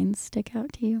any lines stick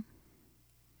out to you?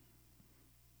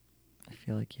 I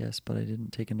feel like yes, but I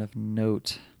didn't take enough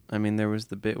note. I mean, there was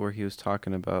the bit where he was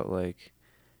talking about, like,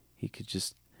 he could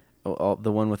just...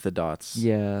 the one with the dots.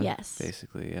 Yeah. Yes.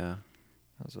 Basically, yeah.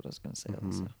 That was what I was going to say Mhm.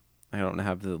 also. I don't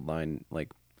have the line,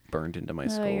 like, burned into my Oh,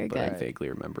 skull, you're but I good. vaguely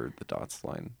remembered the dots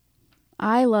line.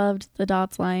 I loved the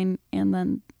dots line and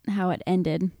then how it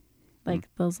ended. Like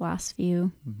those last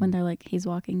few when Mhm. they're like, he's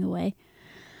walking away.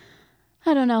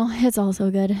 I don't know. It's all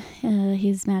so good.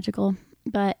 He's magical.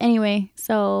 But anyway,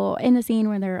 so in the scene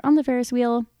where they're on the Ferris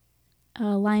wheel,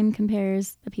 Lime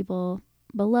compares the people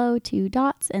below to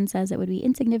dots and says it would be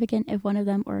insignificant if one of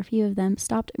them or a few of them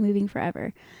stopped moving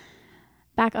forever.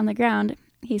 Back on the ground,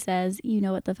 he says, you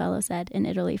know what the fellow said in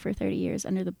Italy for 30 years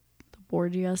under the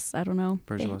Borgias, I don't know.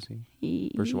 Bourgeoisie.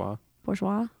 They- Bourgeois.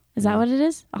 Bourgeois? Is Yeah. that what it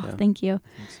is? Oh, Yeah. thank you.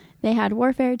 Thanks. They had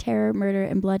warfare, terror, murder,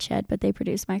 and bloodshed, but they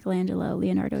produced Michelangelo,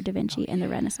 Leonardo da Vinci, and the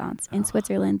Renaissance. In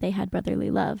Switzerland, they had brotherly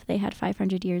love. They had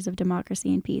 500 years of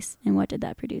democracy and peace. And what did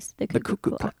that produce? The cuckoo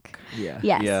clock. Yeah.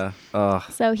 Yes. Yeah. Ugh.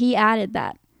 So he added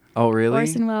that. Oh, really?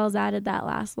 Orson Welles added that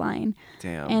last line.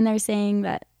 Damn. And they're saying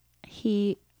that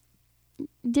he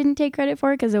didn't take credit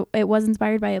for it because it was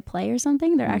inspired by a play or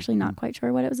something. They're actually not quite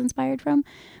sure what it was inspired from.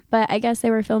 But I guess they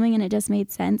were filming and it just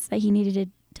made sense that he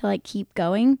needed to like keep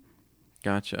going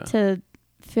Gotcha. to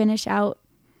finish out.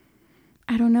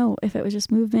 I don't know if it was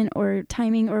just movement or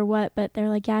timing or what, but they're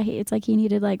like, yeah, it's like he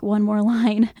needed like one more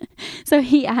line. So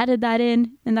he added that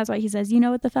in. And that's why he says, you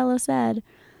know what the fellow said,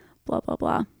 blah, blah,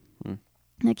 blah. Hmm.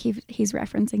 Like he's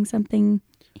referencing something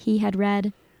he had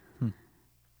read. Hmm.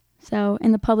 So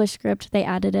in the published script, they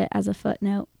added it as a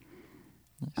footnote.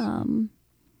 Nice.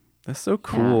 That's so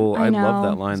cool. I I love know.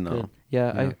 that line, That's though. good.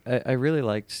 Yeah, I really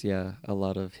liked a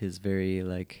lot of his very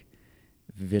like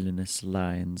villainous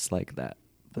lines like that.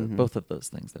 Mhm. Both of those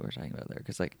things that we're talking about there,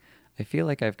 because like I feel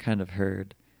like I've kind of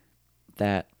heard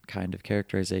that kind of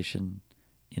characterization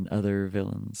in other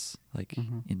villains, like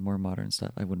Mhm. in more modern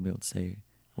stuff. I wouldn't be able to say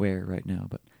where right now,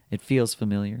 but it feels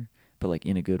familiar, but like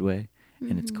in a good way.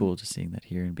 And it's Mhm. cool just seeing that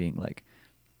here and being like,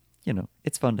 you know,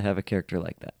 it's fun to have a character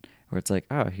like that where it's like,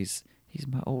 oh, he's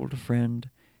my old friend,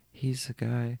 he's a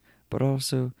guy, but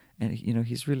also, and you know,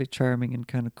 he's really charming and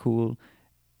kind of cool,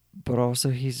 but also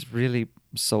he's really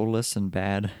soulless and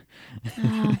bad.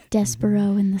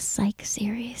 Despero in the Psych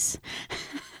series.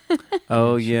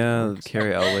 Oh, Should yeah. work.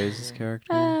 Carrie Elways'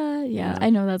 character. Yeah, Yeah. I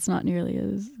know that's not nearly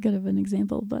as good of an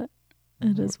example, but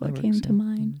it is what That came works, to yeah.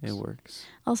 mind. It works.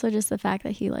 Also, just the fact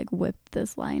that he like whipped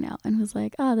this line out and was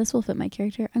like, "Oh, this will fit my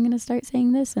character. I'm gonna start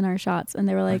saying this in our shots." And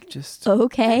they were like, just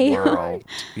 "Okay." world,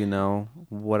 you know,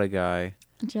 what a guy.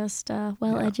 Just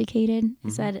well educated. He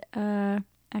Mhm. said,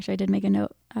 actually, I did make a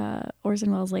note.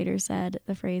 Orson Welles later said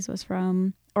the phrase was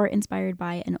from or inspired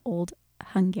by an old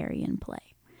Hungarian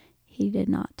play. He did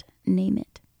not name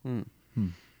it. Hmm.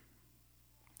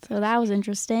 So that was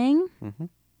interesting. Mm-hmm.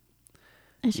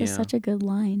 It's just Yeah. such a good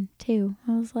line, too.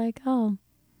 I was like, oh,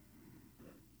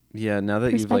 Yeah, now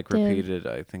that you've like Perspective. repeated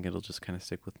it, I think it'll just kind of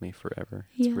stick with me forever.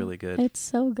 It's yeah, really good. It's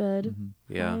so good. Mhm.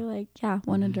 Yeah. I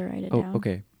wanted to write it Oh, down.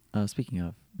 okay. Speaking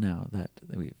of, now that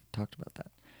we've talked about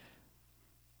that,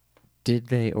 Did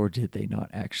they or did they not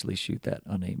actually shoot that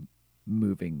on a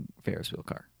moving Ferris wheel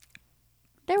car?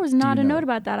 There was not a know? note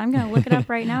about that. I'm going to look it up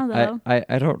right now, though.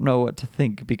 I don't know what to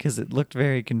think because it looked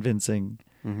very convincing.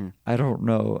 Mm-hmm. I don't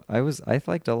know. I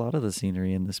liked a lot of the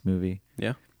scenery in this movie.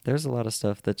 Yeah. There's a lot of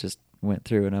stuff that just went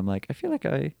through, and I'm like, I feel like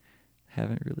I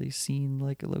haven't really seen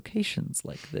like locations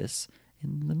like this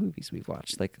in the movies we've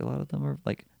watched. Like a lot of them are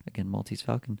like, again, Maltese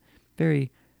Falcon,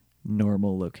 very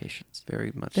normal locations.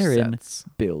 Very much They're sets.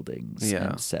 in buildings Yeah.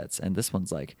 and sets, and this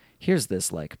one's like, here's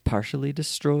this like partially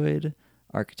destroyed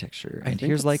architecture, I and think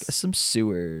here's like that's- some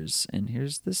sewers, and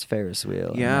here's this Ferris wheel.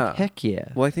 and, Yeah. like, heck yeah.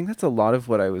 Well, I think that's a lot of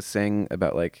what I was saying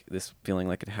about like this feeling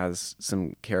like it has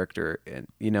some character, and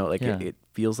like Yeah. it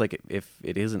feels like if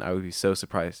it isn't, I would be so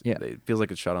surprised. Yeah. It feels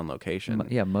like it's shot on location.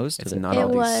 Yeah, most It's of it. not It all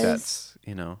these was- sets.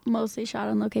 Mostly shot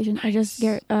on location. I just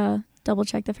double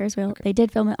checked the Ferris wheel. Okay. They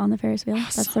did film it on the Ferris wheel.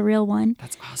 Awesome. That's the real one.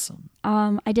 That's awesome.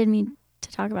 I did mean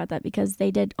to talk about that because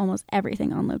they did almost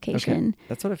everything on location.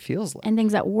 That's what it feels like. And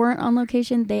things that weren't on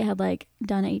location, they had like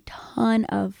done a ton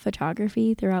of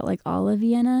photography throughout like all of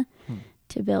Vienna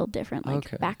to build different like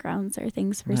Okay. backgrounds or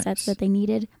things for Nice. sets that they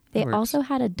needed. They That works. also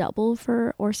had a double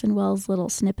for Orson Welles' little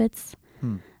snippets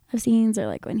of scenes, or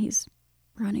like when he's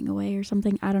running away or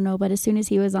something. I don't know. But as soon as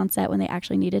he was on set when they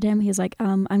actually needed him, he was like,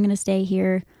 I'm going to stay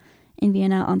here in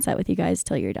Vienna on set with you guys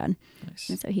till you're done. Nice.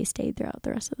 And so he stayed throughout the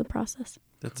rest of the process.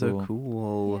 That's Cool. so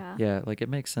cool. Yeah. Yeah, like it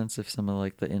makes sense if some of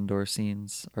like the indoor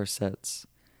scenes are sets,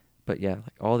 but yeah,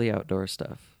 like all the outdoor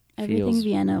stuff Everything feels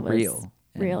Vienna was real.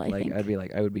 And, real, I like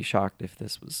think. I would be shocked if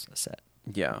this was a set.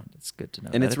 Yeah. And it's good to know.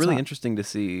 And that it's really not. interesting to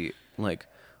see like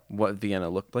what Vienna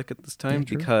looked like at this time, Yeah,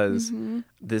 true. because Mm-hmm.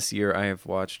 this year I have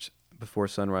watched Before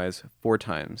Sunrise 4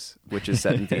 times, which is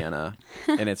set in Vienna,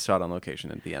 and it's shot on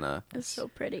location in Vienna, It's so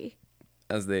pretty.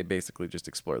 as they basically just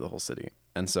explore the whole city.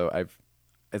 And so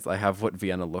I have what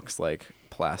Vienna looks like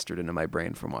plastered into my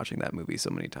brain from watching that movie so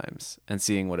many times, and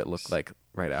seeing what it looked like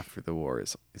right after the war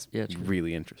is Yeah, true.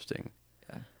 really interesting.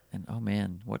 Yeah. And oh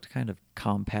man, what kind of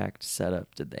compact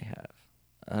setup did they have?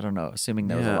 I don't know. Assuming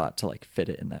there was a Yeah. lot to like fit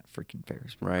it in that freaking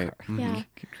Ferris wheel Right. car. Yeah.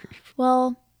 Good grief.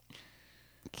 Well,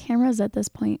 cameras at this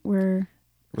point were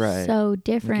Right. so Like,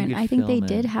 different. you could I think they film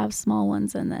did in- have small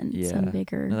ones and then some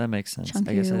bigger. No, that makes sense. I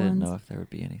guess I chunkier didn't know ones. if there would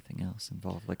be anything else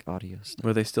involved, like audio stuff.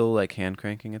 Were they still like hand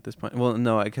cranking at this point? Well,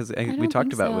 no, because we don't talked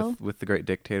think about so. with The Great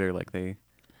Dictator, like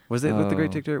was it with The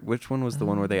Great Oh. Dictator? Which one was the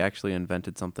one where they actually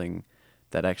invented something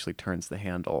that actually turns the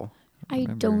handle? I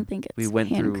remember. don't think it's We went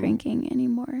hand through- cranking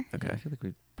anymore. Yeah, Okay. I feel like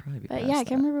we'd probably be But past yeah, I that.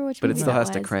 can't remember which But it movie still that has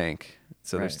to was. crank,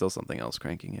 so Right. there's still something else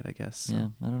cranking it, I guess. So. Yeah,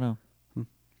 I don't know.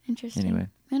 Interesting. Anyway.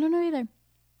 I don't know either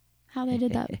how they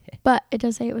did that. But it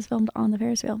does say it was filmed on the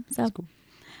Ferris wheel. So, That's cool.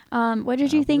 what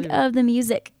did you I'll think believe it. of the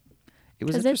music? It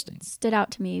was 'Cause interesting. it stood out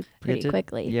to me pretty It did-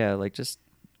 quickly. Yeah, like just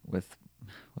with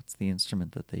what's the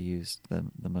instrument that they used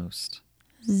the most?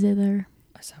 Zither.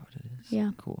 Is that what it is?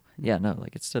 Yeah. Cool. Yeah, no,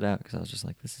 like it stood out because I was just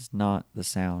like, this is not the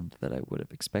sound that I would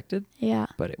have expected, Yeah.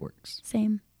 but it works.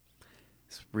 Same.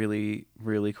 It's really,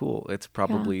 really cool. It's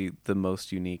probably the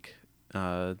most unique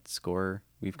score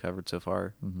we've covered so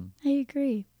far. Mm-hmm. I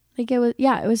agree. Like it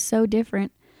was so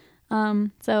different.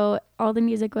 So all the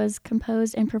music was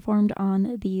composed and performed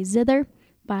on the Zither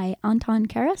by Anton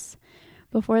Karas.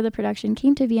 Before the production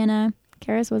came to Vienna,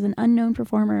 Karas was an unknown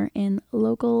performer in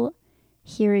local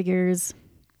Heerigers.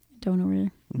 Don't know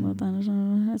really what that is.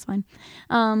 That's fine.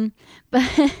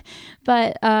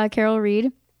 But Carol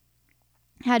Reed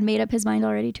had made up his mind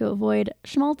already to avoid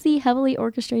schmaltzy, heavily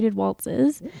orchestrated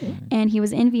waltzes. And he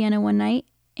was in Vienna one night,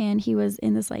 and he was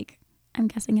in this, like, I'm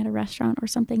guessing at a restaurant or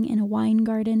something in a wine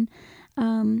garden.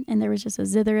 And there was just a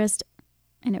zitherist,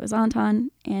 and it was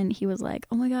Anton, and he was like,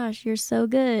 oh my gosh, you're so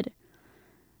good.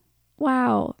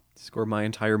 Wow. Score my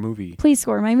entire movie. Please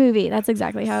score my movie. That's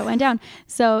exactly how it went down.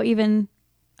 So even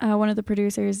one of the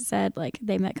producers said, like,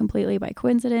 they met completely by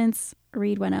coincidence.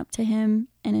 Reed went up to him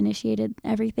and initiated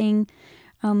everything.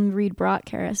 Reed brought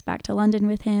Karas back to London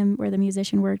with him, where the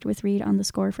musician worked with Reed on the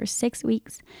score for 6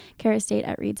 weeks. Karas stayed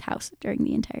at Reed's house during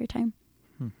the entire time.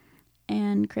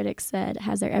 And critics said,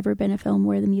 has there ever been a film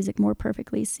where the music more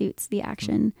perfectly suits the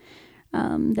action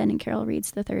than in Carol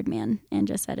Reed's The Third Man? And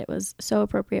just said it was so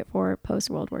appropriate for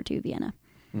post-World War II Vienna.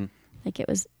 Like it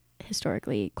was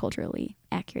historically, culturally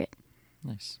accurate.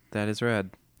 Nice. That is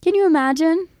rad. Can you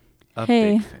imagine? A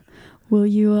Hey. big fan. Will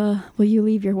you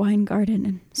leave your wine garden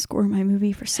and score my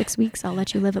movie for 6 weeks? I'll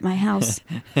let you live at my house.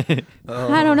 I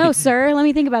don't know, sir. Let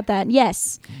me think about that.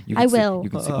 Yes, You I can sleep- will. You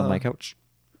can sleep on my couch.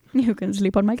 You can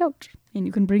sleep on my couch, and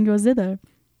you can bring your zither.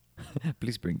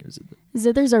 Please bring yours.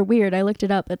 Zithers are weird. I looked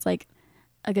it up. It's like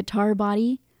a guitar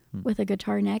body with a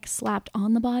guitar neck slapped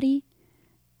on the body.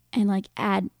 and like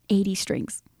add 80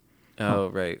 strings. Oh,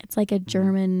 right. It's like a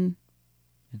German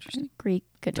Interesting. Greek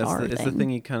guitar It's the thing. thing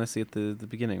you kind of see at the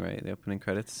beginning, right? The opening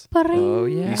credits. Oh,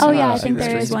 yeah. You Oh see- yeah, you I see think the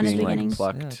there is strings one at the being, like, beginning.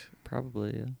 plucked. Yeah,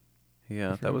 probably, yeah. Yeah, I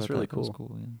that forgot was about really That was cool.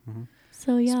 cool, yeah. hmm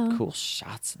So yeah. Some cool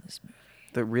shots in this movie.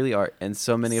 There really are, and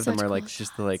so many of them Such are cool like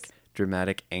just the like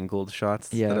dramatic angled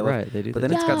shots. Yeah, that I love. right. They do But that.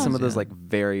 then it's got some Yeah. of those like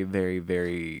very, very,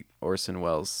 very Orson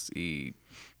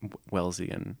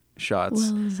Wellesian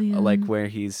shots, like where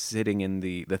he's sitting in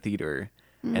the theater,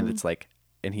 and it's like,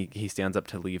 and he stands up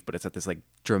to leave, but it's at this like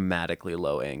dramatically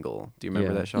low angle. Do you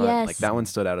remember Yeah. that shot? Yes. Like that one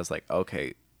stood out as like,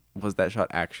 okay, was that shot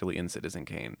actually in Citizen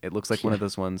Kane? It looks like one of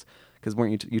those ones, because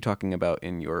weren't you talking about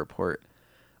in your report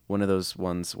one of those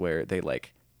ones where they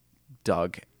like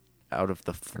dug out of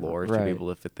the floor to be Right. able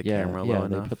to fit the yeah, camera yeah, low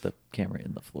enough? they put the camera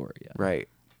in the floor, yeah. Right.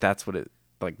 That's what it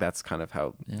like. That's kind of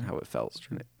how Yeah, it felt. that's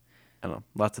true. I don't know.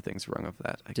 Lots of things wrong with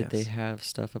that. I Did guess. they have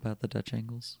stuff about the Dutch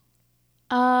angles?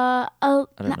 Oh, I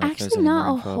don't know if there's actually any not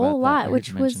more a info whole about that. I lot, heard which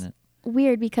you was mention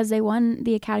weird because they won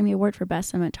the Academy Award for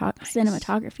Best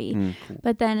Cinematography. Mm, cool.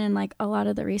 But then in like a lot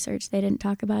of the research, they didn't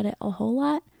talk about it a whole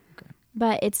lot. Okay.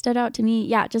 But it stood out to me,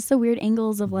 yeah, just the weird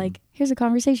angles of like, here's a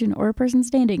conversation or a person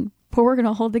standing, but we're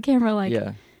gonna hold the camera like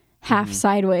yeah. half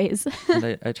sideways.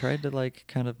 And I tried to like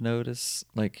kind of notice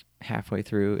like halfway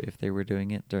through if they were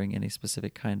doing it during any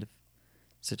specific kind of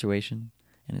situation,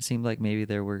 and it seemed like maybe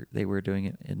they were doing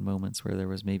it in moments where there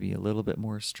was maybe a little bit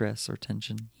more stress or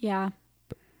tension. Yeah.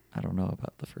 I don't know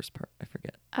about the first part. I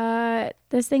forget.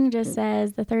 This thing just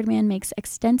says the third man makes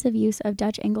extensive use of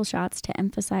Dutch angle shots to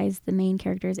emphasize the main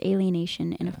character's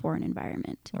alienation in a foreign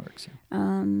environment. That works.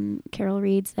 Yeah. Carol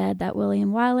Reed said that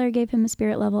William Wyler gave him a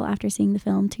spirit level after seeing the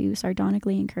film to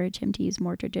sardonically encourage him to use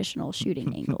more traditional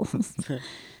shooting angles.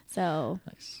 So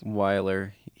Nice.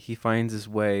 Weiler, he finds his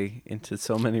way into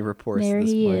so many reports. There at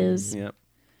this he point. is. Yep.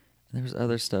 And there was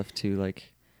other stuff too,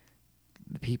 like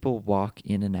the people walk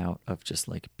in and out of just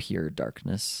like pure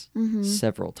darkness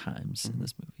several times in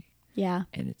this movie, yeah.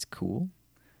 and it's cool.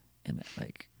 And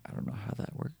like I don't know how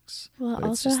that works. Well, but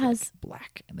it it's also just, like, has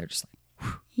black, and they're just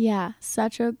like yeah,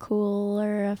 such a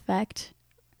cooler effect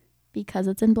because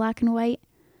it's in black and white.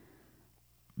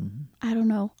 I don't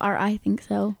know, or I think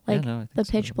so. Like no, I think the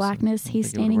so pitch also. blackness I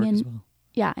he's think it would standing work in. as well.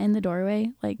 Yeah, in the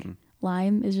doorway, like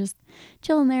Lime is just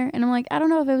chilling there, and I'm like, I don't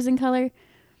know if it was in color,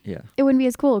 Yeah, it wouldn't be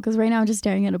as cool because right now I'm just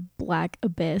staring at a black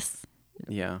abyss.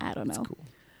 Yeah. I don't it's know. cool.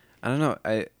 I don't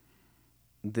know.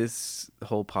 This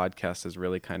whole podcast has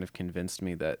really kind of convinced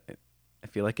me that I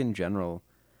feel like in general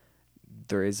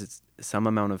there is some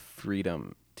amount of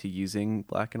freedom to using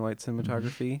black and white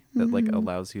cinematography that like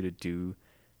allows you to do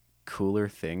cooler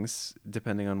things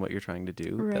depending on what you're trying to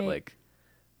do. That Right. like,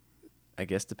 I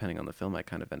guess depending on the film, I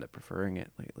kind of end up preferring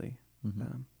it lately,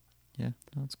 Yeah,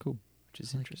 no, it's cool. which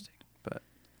is I like it. interesting. But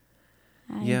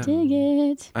I Yeah. dig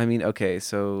it. I mean, okay,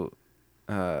 so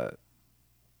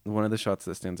one of the shots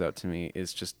that stands out to me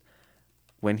is just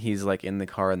when he's like in the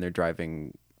car and they're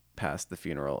driving past the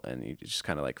funeral, and he just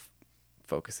kind of like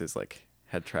focuses like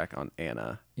head track on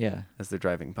Anna Yeah, as they're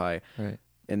driving by, right.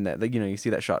 and that like, you see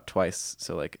that shot twice,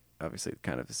 so like obviously it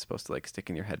kind of is supposed to like stick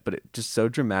in your head, but it just so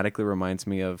dramatically reminds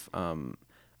me of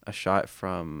a shot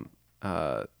from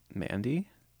Mandy.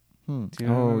 Do you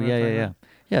know Oh what I'm yeah, talking yeah, about?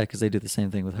 yeah. Because they do the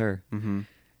same thing with her. Mm-hmm.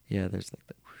 Yeah, there's like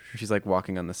the She's like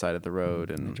walking on the side of the road,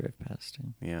 they and drive past.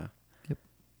 Yeah. yeah. Yep.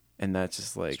 And that's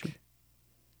just true. like,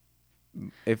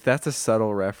 if that's a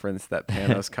subtle reference that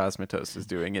Panos Cosmatos is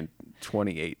doing in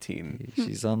 2018,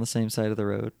 She's on the same side of the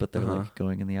road, but they're Uh-huh. like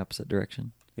going in the opposite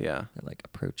direction. yeah, They're like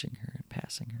approaching her and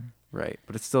passing her. right.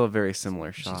 But it's still a very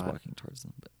similar She's shot. walking towards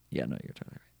them. But yeah, no, you're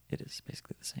totally right. It is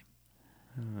basically the same.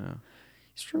 I don't know.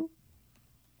 It's true.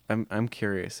 I'm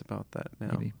curious about that now.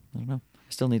 Maybe. I don't know. I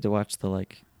still need to watch the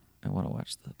like. I want to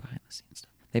watch the behind the scenes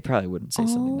stuff. They probably wouldn't say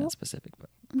something Oh. that specific, but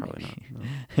Probably not.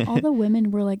 No. All the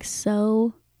women were like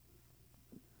so,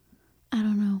 I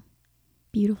don't know,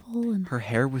 beautiful and Her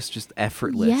hair was just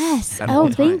effortless. yes. at Oh, all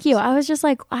thank times. you. I was just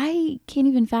like, I can't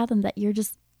even fathom that you're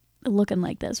just looking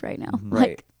like this right now. Right.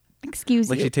 Like, excuse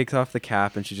Like you. she takes off the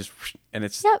cap and she just, and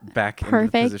it's Yep. back into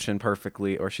Perfect. position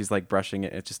perfectly, or she's like brushing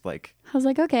it. It's just like, I was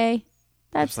like, okay,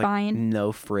 that's just, like, fine.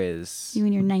 no frizz. You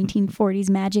and your 1940s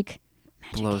magic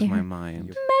Blows hair. my mind.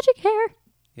 Magic hair.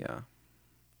 Yeah.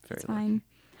 Very It's lucky. fine.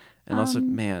 And also,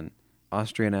 Um, man,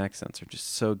 Austrian accents are just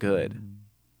so good.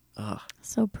 Ugh.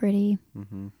 So pretty.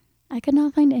 Mm-hmm. I could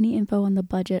not find any info on the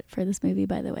budget for this movie,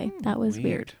 by the way. That was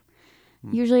weird.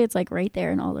 Hmm. Usually it's like right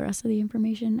there in all the rest of the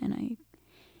information, and I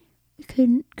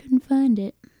couldn't find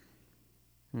it.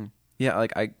 Yeah,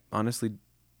 like I honestly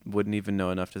wouldn't even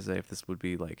know enough to say if this would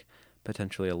be like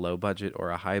potentially a low budget or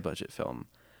a high budget film.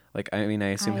 Like, I mean, I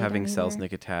assume I having don't either.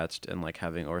 Selznick attached and like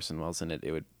having Orson Welles in it,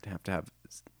 it would have to have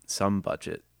some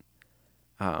budget.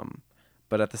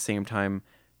 But at the same time,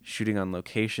 shooting on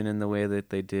location in the way that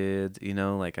they did, you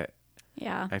know, like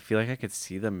Yeah. I feel like I could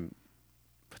see them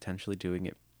potentially doing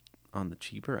it on the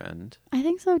cheaper end. I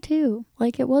think so too.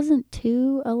 Like it wasn't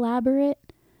too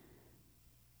elaborate,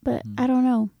 but I don't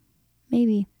know.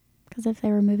 Maybe because if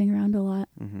they were moving around a lot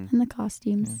Mm-hmm. and the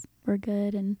costumes were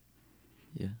good and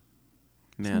Yeah.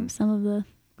 Man, some of the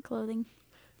clothing.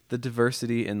 the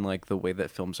diversity in like the way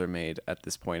that films are made at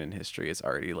this point in history is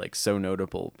already like so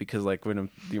notable, because like when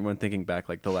thinking back,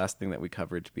 like the last thing that we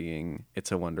covered being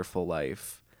It's a Wonderful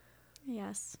Life,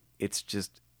 Yes. it's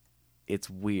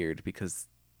weird because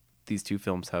these two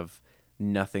films have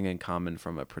nothing in common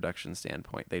from a production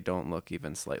standpoint. They don't look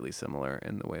even slightly similar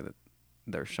in the way that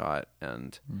they're shot,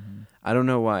 and I don't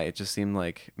know why. It just seemed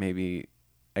like maybe,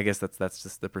 I guess that's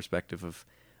just the perspective of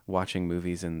watching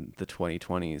movies in the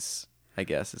 2020s. I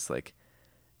guess it's like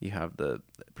you have the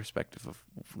perspective of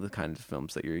the kind of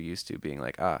films that you're used to being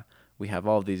like, we have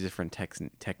all these different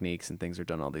techniques and things are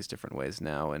done all these different ways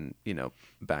now, and you know,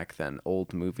 back then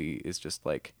old movie is just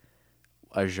like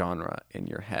a genre in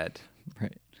your head.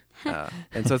 Right.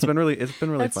 And so it's been really That's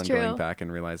fun true. going back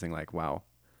and realizing like, wow,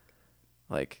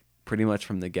 like pretty much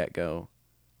from the get-go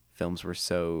films were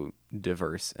so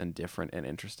diverse and different and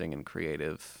interesting and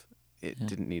creative. It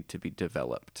didn't need to be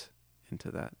developed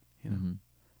into that, you know,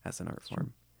 as an art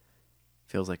form.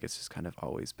 Feels like it's just kind of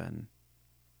always been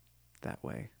that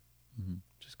way,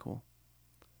 which is cool.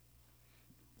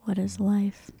 What is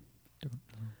life? Don't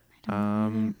know. I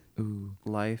don't know Ooh,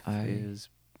 Life I is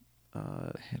I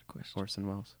had a question. Orson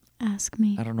Welles. either. Ask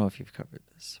me. I don't know if you've covered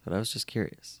this, but I was just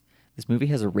curious. This movie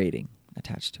has a rating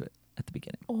attached to it at the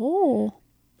beginning. Oh.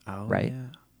 Oh, Right. yeah.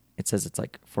 It says it's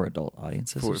like for adult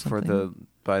audiences or For something.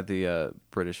 by the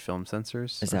British film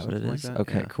censors. Is or that what it something is? like that?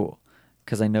 Okay, Yeah. cool.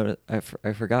 Because I noticed,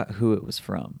 I forgot who it was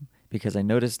from, because I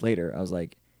noticed later, I was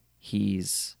like,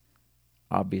 he's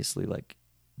obviously like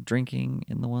drinking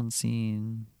in the one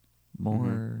scene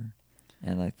more,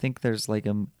 and I think there's like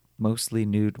a mostly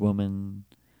nude woman,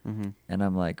 and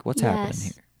I'm like, what's happening Yes.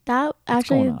 here? That going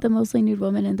actually, on? the mostly nude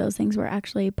woman and those things were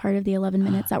actually part of the 11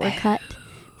 minutes that were cut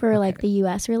for like Okay. the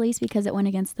U.S. release because it went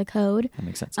against the code. That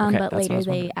makes sense. Okay, But that's what I later was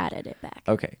they wondering. added it back.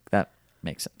 Okay, that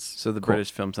makes sense. So the Cool.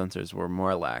 British film censors were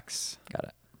more lax. Got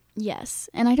it. Yes,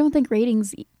 and I don't think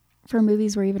ratings for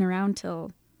movies were even around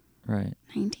till Right.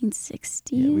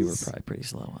 1960s. Yeah, we were probably pretty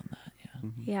slow on that. Yeah.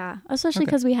 Yeah, especially Okay.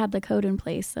 because we had the code in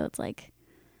place, so it's like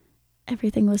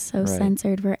everything was so Right.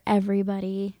 censored for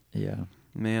everybody. Yeah.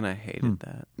 Man, I hated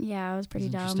that. Yeah, it was pretty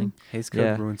That's dumb. Hays Code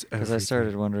Yeah, ruins everything. because I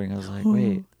started wondering, I was like,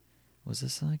 wait, was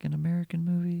this like an American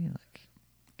movie? Like,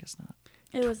 I guess not.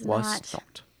 It was not.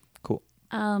 not. Cool.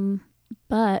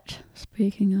 But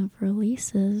speaking of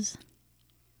releases,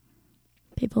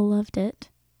 people loved it,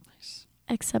 Nice.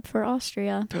 except for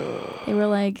Austria. They were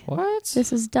like, What?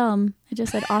 "This is dumb." I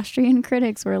just said Austrian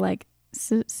critics were like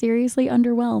seriously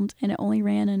underwhelmed, and it only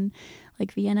ran in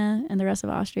like Vienna and the rest of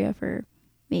Austria for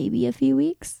maybe a few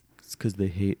weeks. It's because they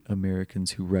hate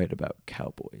Americans who write about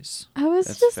cowboys. I was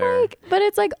That's just fair. like, but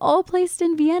it's like all placed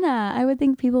in Vienna. I would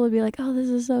think people would be like, "Oh, this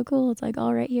is so cool." It's like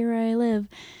all right here where I live.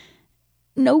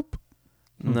 Nope.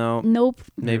 No, Nope.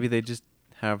 maybe they just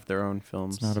have their own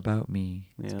films. It's not about me.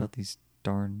 It's Yeah. about these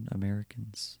darn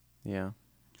Americans. Yeah.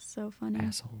 So funny.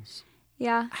 Assholes.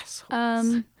 Yeah.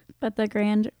 Assholes. But the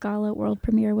Grand Gala world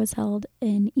premiere was held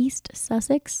in East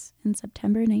Sussex in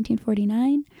September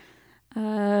 1949.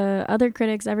 Other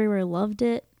critics everywhere loved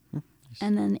it.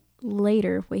 And then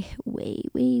later, way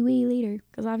later,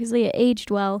 because obviously it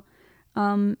aged well,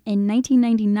 in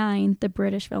 1999, the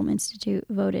British Film Institute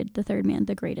voted The Third Man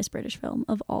the greatest British film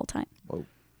of all time. Whoa.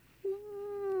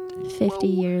 50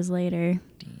 years later.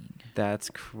 Dang. That's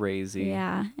crazy.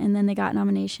 Yeah, and then they got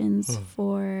nominations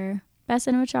for Best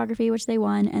Cinematography, which they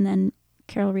won, and then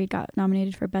Carol Reed got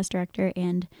nominated for Best Director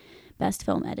and Best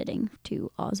Film Editing to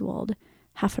Oswald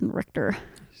Haffenrichter.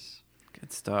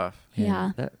 Good stuff.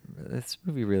 Yeah. This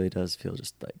movie really does feel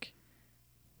just like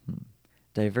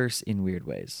diverse in weird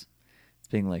ways. It's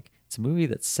being like, it's a movie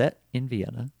that's set in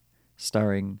Vienna,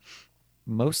 starring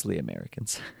mostly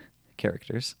Americans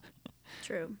characters,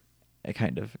 True.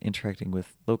 kind of interacting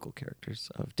with local characters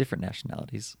of different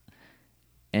nationalities,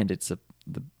 and it's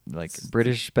the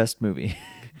British best movie.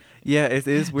 Yeah, it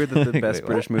is weird that the Wait, best what?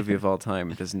 British movie of all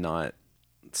time does not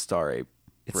star a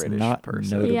It's British not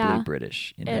person. notably Yeah.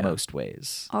 British in It- most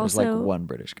ways. There's Also- like one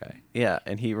British guy. Yeah,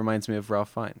 and he reminds me of Ralph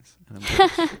Fiennes. And I'm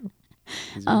British.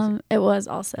 He's amazing. It was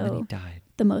And then also he died.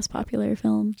 the most popular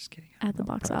film. Just kidding. At the I'm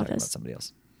box probably talking office. About somebody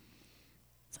else.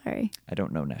 Sorry. I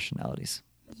don't know nationalities.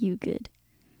 You good.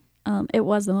 It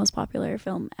was the most popular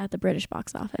film at the British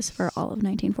box office for all of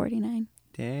 1949.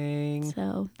 Dang.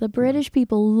 So the British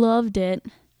people loved it.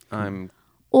 I'm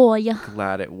Oh, yeah.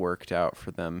 glad it worked out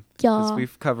for them. Because Yeah.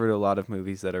 we've covered a lot of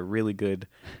movies that are really good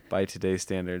by today's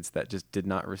standards that just did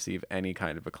not receive any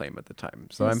kind of acclaim at the time.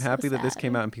 So That's I'm so happy that this sad.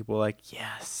 came out and people were like,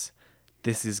 yes,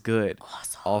 this is good.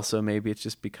 Awesome. Also, maybe it's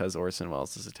just because Orson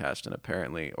Welles is attached, and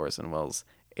apparently Orson Welles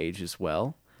ages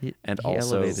well. And He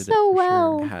also elevated it So for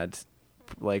well. sure. Had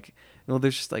like, well,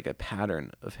 there's just like a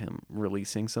pattern of him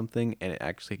releasing something and it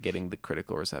actually getting the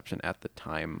critical reception at the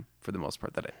time for the most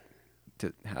part that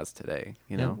it has today,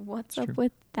 you Yeah. know? What's It's up true.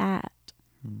 with that?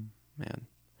 Mm. Man,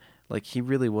 like he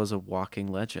really was a walking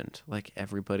legend. Like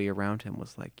everybody around him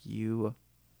was like, you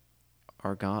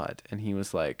are God. And he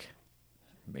was like,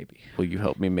 Maybe. will you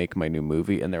help me make my new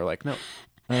movie? And they're like, no.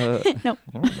 No. I don't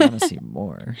want to see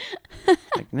more.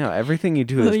 Like, no, everything you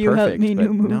do Will is you help perfect. me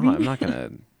But new no, movie? I'm not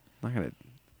gonna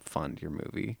fund your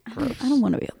movie. Gross. I don't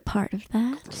want to be a part of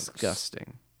that.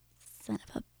 Disgusting. Son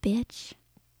of a bitch.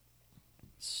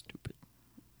 Stupid.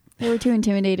 They were too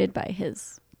intimidated by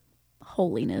his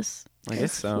holiness. I his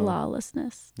guess so.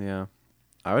 flawlessness. Yeah.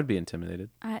 I would be intimidated.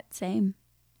 Same.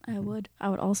 I Mm-hmm. would. I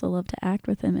would also love to act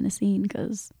with him in a scene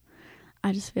because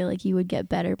I just feel like you would get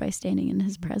better by standing in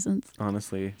his presence.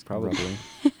 Honestly, probably.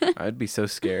 I'd be so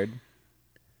scared.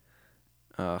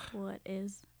 Ugh. What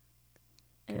is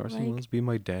it Carson like? Welles be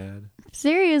my dad.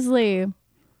 Seriously.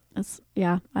 Yes.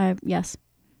 Yes.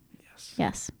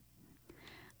 Yes.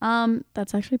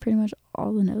 That's actually pretty much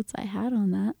all the notes I had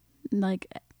on that. Like,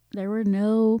 there were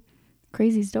no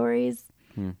crazy stories.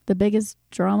 Hmm. The biggest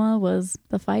drama was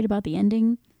the fight about the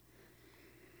ending.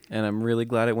 And I'm really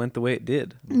glad it went the way it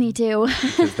did. Me too.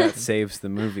 Because that saves the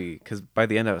movie. Because by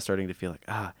the end I was starting to feel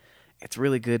like, it's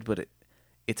really good, but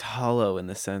it's hollow in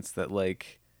the sense that,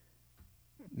 like,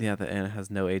 yeah, that Anna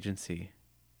has no agency.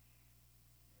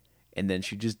 And then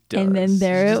she just does. And then She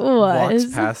there just it was.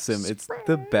 walks past him. It's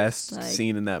the best Like,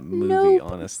 scene in that movie, nope.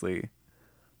 honestly.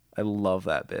 I love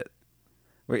that bit.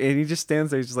 And he just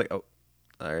stands there, he's just like, oh,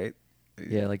 all right.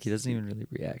 Yeah, like he doesn't even really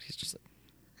react. He's just like,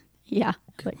 Yeah.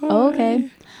 Like, oh, okay.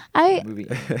 I movie.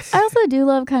 also do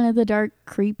love kind of the dark,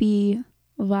 creepy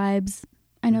vibes.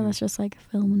 I know Mhm. that's just like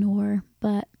film noir,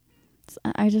 but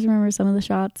I just remember some of the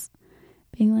shots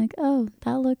being like, oh,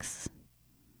 that looks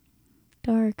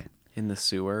dark. In the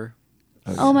sewer.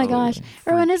 Oh my gosh.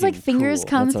 Or when his like Freaking fingers cool.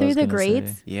 come That's what I through was the gonna say.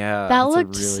 grates. Yeah. That That's a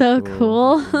looked really so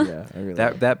cool. Yeah, I really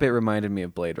That that bit reminded me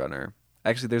of Blade Runner.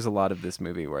 Actually, there's a lot of this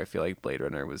movie where I feel like Blade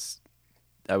Runner was.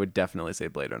 I would definitely say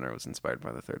Blade Runner was inspired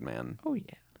by The Third Man. Oh yeah.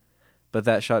 But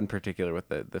that shot in particular with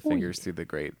the fingers yeah. through the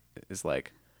grate is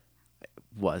like,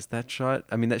 was that shot?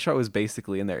 I mean, that shot was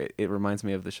basically in there. It reminds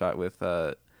me of the shot with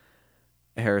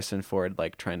Harrison Ford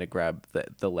like trying to grab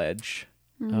the ledge,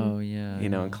 Mm-hmm. Oh yeah. you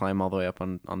know, yeah. and climb all the way up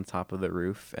on the top of the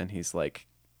roof, and he's like,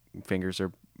 fingers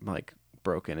are like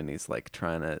broken, and he's like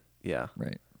trying to, yeah,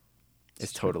 Right.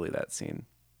 it's true. totally that scene.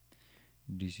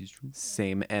 This is true.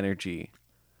 Same energy.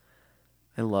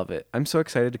 I love it. I'm so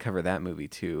excited to cover that movie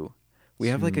too. We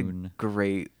have like a Soon.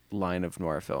 great line of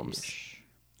noir films.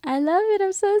 I love it.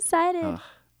 I'm so excited. Ugh.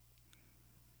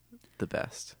 The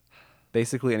best.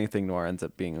 Basically anything noir ends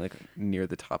up being like near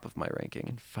the top of my I ranking.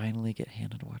 can finally get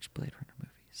Hannah to watch Blade Runner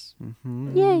movies.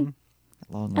 Mm-hmm. Yay.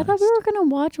 At long I thought we were going to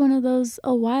watch one of those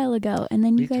a while ago, and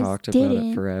then you We guys talked about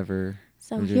didn't. it forever.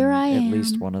 So We're here doing I am. At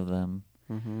least one of them.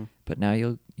 Mm-hmm. But now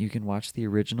you can watch the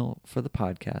original for the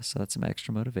podcast, so that's some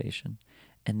extra motivation.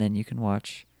 And then you can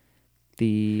watch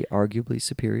the arguably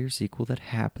superior sequel that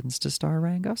happens to star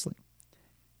Ryan Gosling.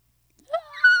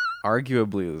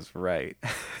 Arguably was right.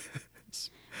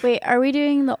 Wait, are we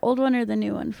doing the old one or the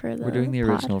new one for the We're doing the pod?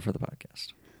 original for the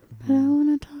podcast. But I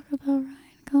want to talk about Ryan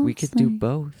Gosling. We could do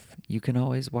both. You can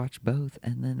always watch both,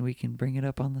 and then we can bring it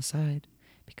up on the side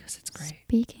because it's great.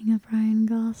 Speaking of Ryan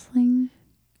Gosling,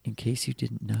 In case you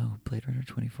didn't know, Blade Runner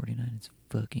 2049 is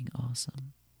fucking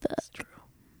awesome. That's true.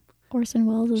 Orson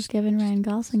Welles is giving Ryan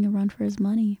Gosling a run for his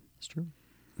money. It's true.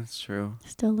 That's true.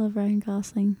 Still love Ryan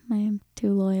Gosling. I am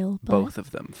too loyal. But Both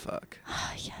of them fuck.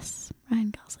 yes,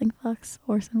 Ryan Gosling fucks.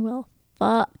 Orson Welles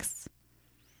fucks.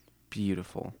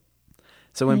 Beautiful.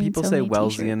 So when I need people so say many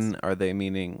Wellesian, t-shirts. are they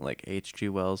meaning like H.G.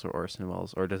 Wells or Orson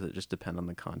Welles, or does it just depend on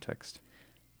the context?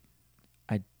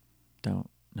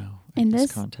 Don't know. In guess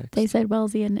this, context. They said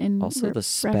Wellesian in Also, the reference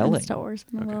spelling. to Orson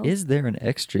Okay. Welles. Is there an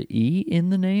extra E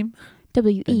in the name?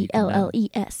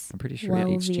 Wellelles. I'm pretty sure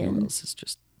H.G. Wellesian. Wells is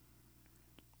just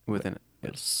With an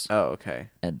Wells. oh, okay.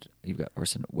 And you've got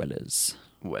Orson Welles.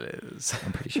 Welles.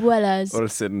 I'm pretty sure. Welles.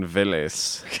 Orson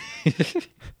Welles.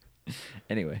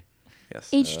 Anyway. Yes.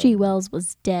 H.G. Wells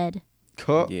was dead.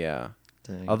 Yeah.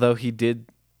 Dang. Although he did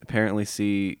apparently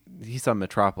he saw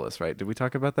Metropolis, right? Did we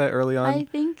talk about that early on? I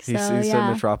think so. He said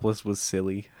Yeah. Metropolis was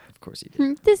silly. Of course he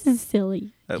did. This is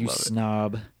silly. I You love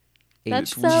snob.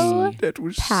 That's HG. so That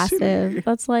was Passive. silly.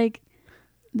 That's like,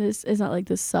 this is not like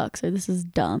this sucks or this is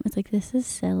dumb. It's like, this is I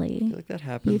silly. feel like that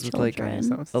happens with like children.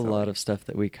 That was a silly. lot of stuff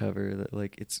that we cover that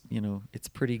like it's it's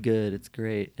pretty good, it's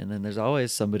great, and then there's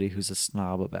always somebody who's a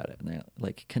snob about it, and they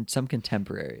like some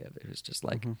contemporary of it who's just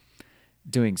like Mhm.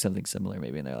 doing something similar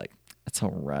maybe, and they're like, that's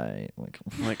all right, like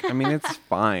Like, I mean, it's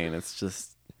fine. It's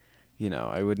just,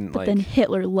 I wouldn't But then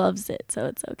Hitler loves it, so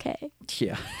it's okay.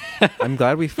 yeah. I'm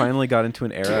glad we finally got into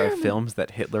an era of films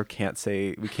that Hitler can't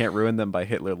say, we can't ruin them by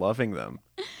Hitler loving them.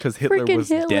 Because Hitler Frickin' was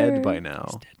Hitler. dead by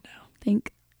now.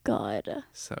 Thank God.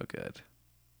 So good.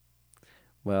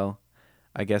 Well,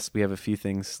 I guess we have a few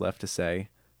things left to say.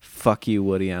 Fuck you,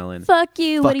 Woody Allen. Fuck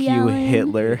you, Fuck Woody you, Allen.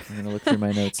 Hitler. I'm gonna look through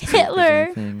my notes and see if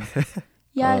there's anything.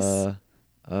 Yes.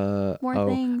 More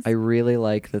things. I really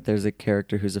like that there's a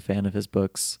character who's a fan of his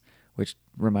books, which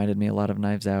reminded me a lot of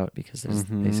Knives Out because there's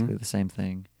Mhm. basically the same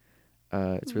thing.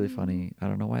 It's really funny. I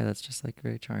don't know why, that's just like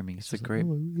very charming. It's a just like, great-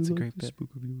 "Oh, I really it's a like great this bit." book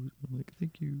of yours." I'm like,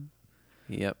 thank you.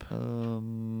 Yep.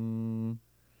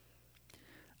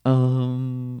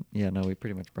 Yeah, no, we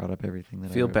pretty much brought up everything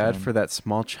that I Feel wrote bad down. for that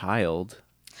small child.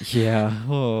 Yeah.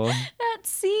 Oh. That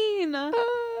scene.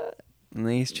 And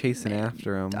then he's chasing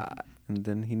after him. die. And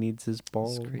then he needs his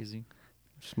ball. It's crazy.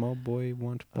 Small boy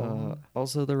want ball.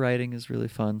 Also, the writing is really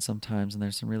fun sometimes, and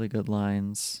there's some really good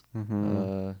lines.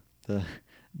 Mhm. The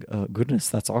goodness,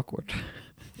 that's awkward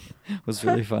was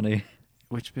really funny.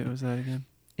 Which bit was that again?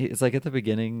 It's like at the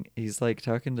beginning, he's like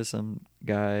talking to some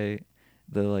guy,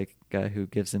 the like guy who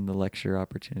gives him the lecture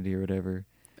opportunity or whatever.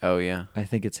 Oh, yeah. I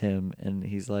think it's him, and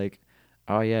he's like,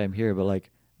 "Oh yeah, I'm here, but like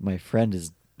my friend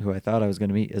who I thought I was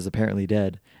gonna meet is apparently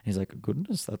dead." And he's like,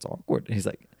 "Goodness, that's awkward." And he's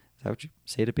like, "Is that what you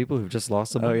say to people who've just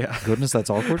lost someone?" Oh, yeah. Goodness, that's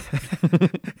awkward.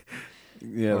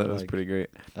 Yeah, Or, that was like, pretty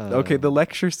great. Okay, the uh,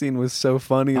 lecture scene was so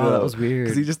funny, Oh, though. that was weird.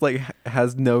 Because he just, like,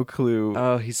 has no clue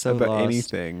Oh, he's so about lost.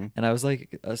 anything. And I was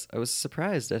like, I was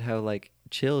surprised at how like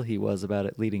chill he was about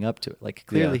it leading up to it. Like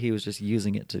clearly Yeah. he was just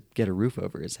using it to get a roof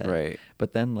over his head. Right.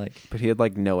 But then like, But he had,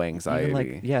 like, no anxiety.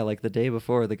 even like like the day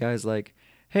before, the guy's like,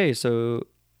 "Hey, so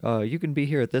you can be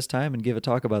here at this time and give a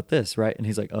talk about this, right?" And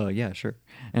he's like, "Oh yeah, sure."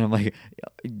 And I'm like,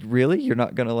 "Really? You're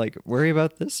not gonna like worry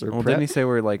about this or Well, prep?" didn't he say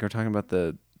we're talking about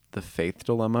the faith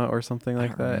dilemma or something like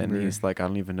don't that? remember. And he's like, I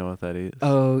don't even know what that is.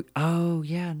 Oh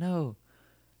yeah, no.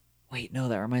 Wait, no,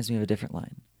 that reminds me of a different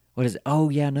line. What is it? Oh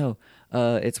yeah, no.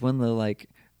 It's when the like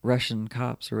Russian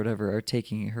cops or whatever are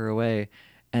taking her away,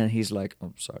 and he's like,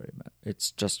 "I'm sorry, man.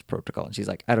 It's just protocol." And she's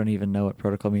like, "I don't even know what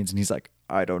protocol means." And he's like,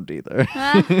 "I don't either."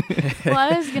 Well,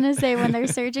 I was going to say, when they're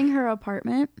searching her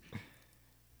apartment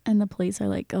and the police are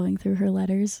like going through her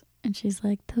letters and she's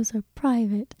like, "Those are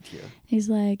private." Yeah. He's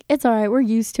like, "It's all right. We're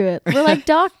used to it. We're like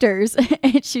doctors."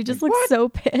 And she just looks so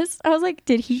pissed. I was like,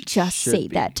 did he just should say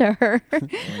be. that to her?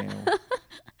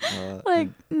 Like,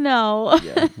 no.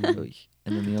 yeah.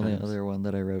 And then the only other one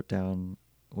that I wrote down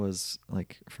was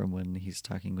like from when he's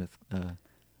talking with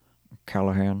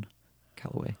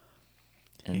Calloway,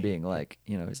 and being like,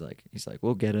 he's like,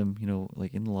 "We'll get him,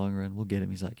 like in the long run, we'll get him."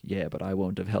 He's like, "Yeah, but I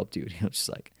won't have helped you." And just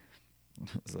like,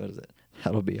 so what is it?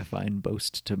 "That'll be a fine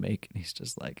boast to make." And he's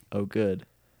just like, "Oh, good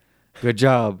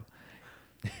job."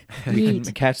 You can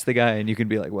Yeet. catch the guy, and you can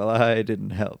be like, "Well, I didn't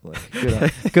help."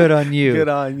 Like, good on you. Good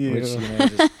on you. Which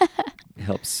just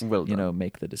helps, Well done.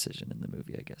 make the decision in the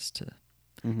movie, I guess, to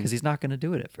Mhm. because he's not going to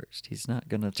do it at first. He's not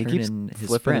going to He turn keeps in his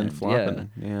flipping friend. and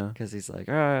flopping. Yeah. Because he's like,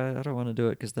 I don't want to do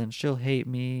it because then she'll hate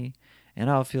me, and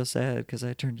I'll feel sad because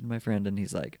I turned in my friend. And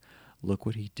he's like, "Look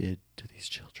what he did to these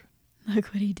children, Look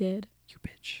what he did. you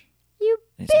bitch." You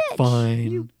And he's bitch. like,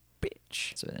 "Fine, You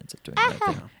bitch. So it ends up doing that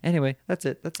thing. Anyway, that's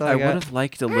it. That's all I I would got. have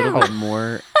liked a little bit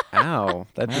more. Ow.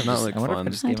 That I did not just- look I wonder if I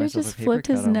fun. just gave Hunter myself a just paper flipped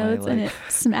cut his on my, notes and it like-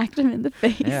 smacked him in the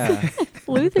face. Yeah.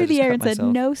 Flew I through the just air cut and said,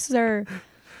 myself. "No, sir."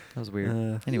 That was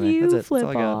weird. Anyway, you that's it. flip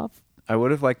That's all I got. off. I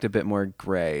would have liked a bit more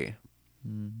gray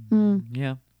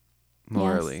Yeah.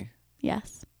 morally.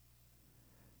 Yes.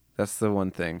 That's the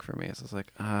one thing for me. Is I was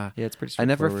like, Yeah, it's pretty I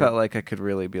never straightforward. felt like I could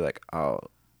really be like, oh,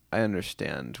 I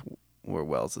understand where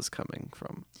Wells is coming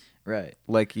from. Right.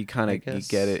 Like you kind I of you guess-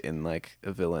 get it in like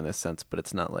a villainous sense, but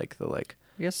it's not like the like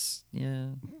I guess, yeah.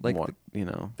 Like one,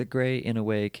 the gray in a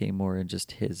way came more in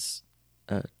just his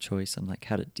choice on like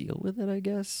how to deal with it, I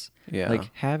guess. yeah,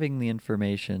 Like having the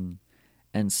information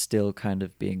and still kind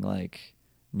of being like,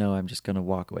 no, I'm just going to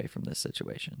walk away from this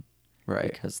situation.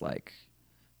 right. Because like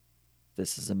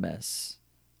this is a mess.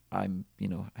 I'm,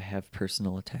 I have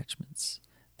personal attachments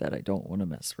that I don't want to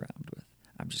mess around with.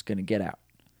 I'm just going to get out.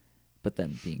 but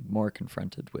then being more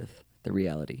confronted with the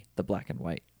reality, the black and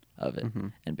white of it,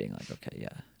 Mhm. and being like, okay,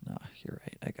 yeah, no, you're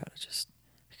right. I gotta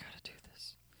do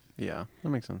this. Yeah, that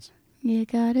makes sense. You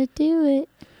gotta do it.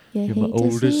 You You're my hate to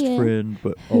oldest see it. friend,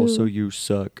 but Who? also you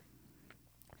suck.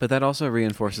 But that also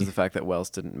reinforces the fact that Wells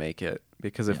didn't make it,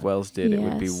 because if Yeah. Wells did, it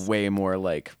would be Yes. way more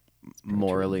like pretty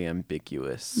morally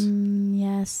ambiguous.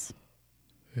 Yes.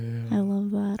 I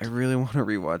love I that. really want to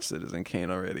rewatch Citizen Kane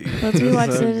already. Let's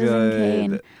rewatch So Citizen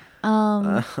good. Kane.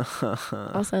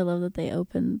 Also, I love that they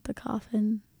opened the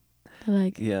coffin. They're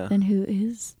like, Yeah. then who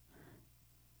is?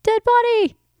 Dead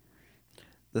body!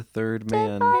 The third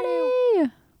Dead man,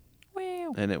 body!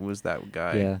 and it was that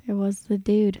guy. Yeah. It was the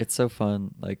dude. It's so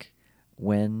fun, like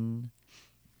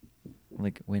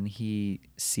when he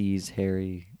sees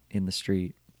Harry in the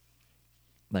street,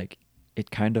 like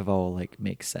it kind of all like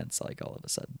makes sense, like all of a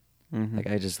sudden. Mhm. Like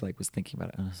I just like was thinking about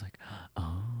it and I was like,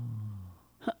 oh,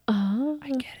 Oh, I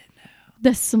get it now.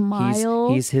 the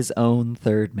smile. He's his own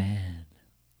third man.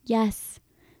 Yes.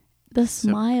 The So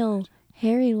smile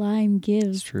Harry Lime It's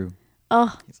gives. true.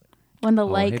 Oh, He's like, when the "Oh,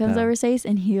 light hey, comes pal." over his face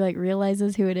and he like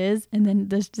realizes who it is, and then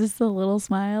there's just a little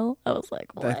smile. I was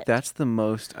like, what? That's the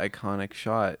most iconic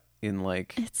shot in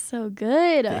like It's so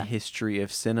good. the history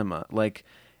of cinema. Like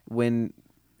when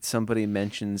somebody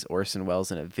mentions Orson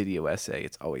Welles in a video essay,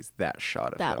 it's always that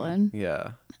shot of That him. one.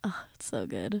 Yeah, Oh, it's so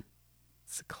good.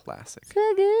 it's a classic.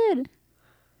 So good.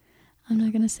 I'm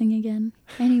not gonna sing again.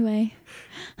 Anyway,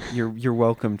 You're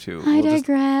welcome to. I We'll just-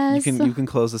 digress. you can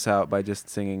close this out by just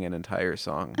singing an entire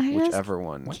song, I just whichever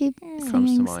one. keep comes to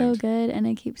singing so mind. good, and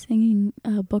I keep singing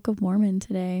Book of Mormon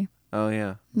today. Oh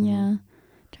yeah. Yeah.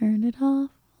 Turn it off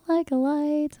like a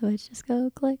light, so it's just go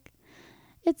click.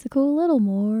 It's a cool little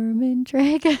Mormon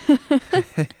trick.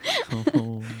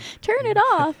 Oh. Turn it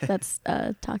off. That's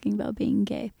talking about being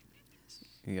gay.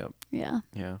 Yep. Yeah.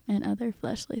 Yeah. And other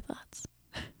fleshly thoughts.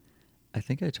 I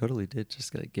think I totally did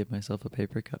just like give myself a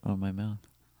paper cut on my mouth.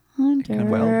 Hunter.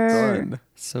 Well done.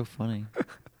 It's so funny.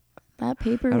 That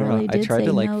paper I don't really know. did I tried say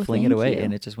to like no, fling it thank away you.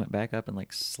 and it just went back up and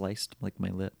like sliced like my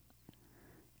lip.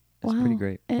 It's Wow. pretty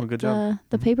great. Well, good job.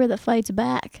 The paper that fights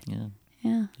back. Yeah.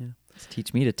 Yeah. Just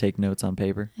teach me to take notes on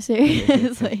paper.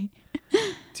 Seriously.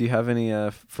 Do you have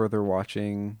any further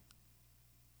watching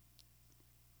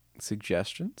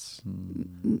suggestions?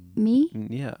 Me?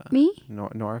 Yeah. Me?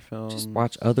 Noir films. Just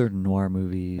watch other noir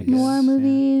movies. I guess, Noir yeah.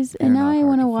 movies. They're And now not I hard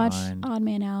want to to watch find. Odd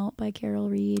Man Out by Carol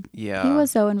Reed. Yeah. He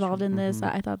was so involved in this.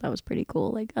 Mhm. I thought that was pretty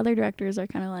cool. Like other directors are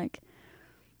kind of like,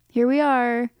 here we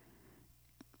are.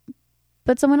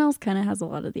 But someone else kind of has a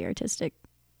lot of the artistic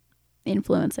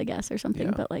influence, I guess, or something.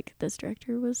 Yeah. But like this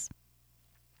director was,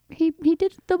 he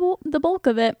did the bulk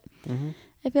of it. Mhm.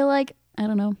 I feel like, I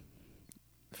don't know.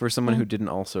 For someone Yeah. who didn't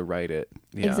also write it.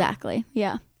 Yeah. Exactly.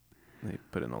 Yeah. They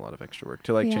put in a lot of extra work.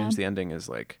 To like Yeah. change the ending is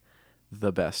like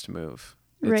the best move.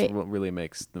 It's Right. what really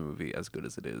makes the movie as good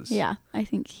as it is. Yeah. I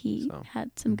think he So.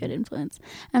 had some good Mhm. influence.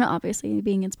 And obviously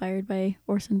being inspired by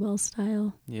Orson Welles'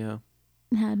 style Yeah.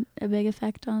 had a big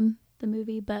effect on the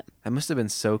movie. But That must have been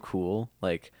so cool.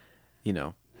 Like, you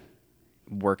know,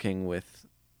 working with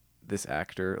this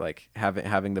actor, like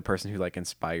having the person who like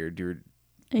inspired your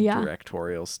yeah,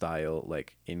 directorial style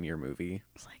like in your movie.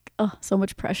 it's like, oh, so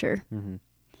much pressure. Mm-hmm.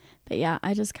 But yeah,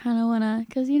 I just kind of want to,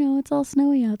 because, you know, it's all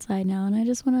snowy outside now, and I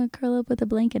just want to curl up with a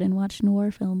blanket and watch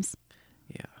noir films.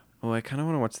 Yeah. Oh, I kind of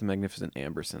want to watch The Magnificent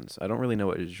Ambersons. I don't really know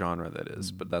what genre that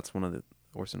is, but that's one of the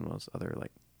Orson Welles' other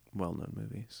like well-known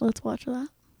movies. Let's watch that.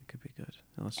 It could be good.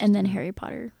 Let's And just then do it. Harry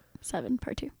Potter 7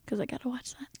 Part 2, because I got to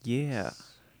watch that. Yeah.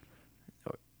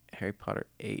 Oh, Harry Potter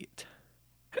 8.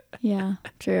 Yeah,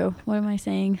 true. What am I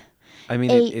saying? I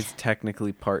mean, 8. it's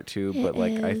technically part 2, but It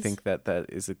like I is. think that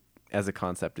is as a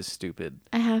concept is stupid.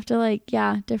 I have to, like,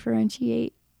 yeah,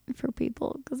 differentiate for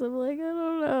people, because I'm like, I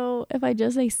don't know. If I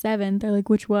just say 7, they're like,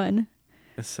 which one?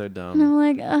 It's so And dumb. I'm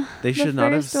like, They the should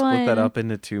not have first split that one. up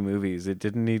into 2 movies. It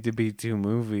didn't need to be 2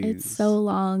 movies. It's so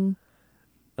long.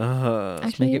 Just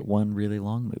Actually, make it one really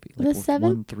long movie. the Like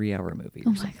seventh- 1 3-hour movie. Oh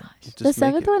or my something. gosh. Just The make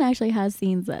 7th it- one actually has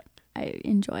scenes that I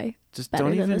enjoy. Just better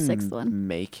don't than the even 6th one.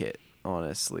 make it,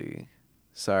 honestly.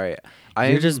 Sorry.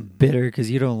 You're just bitter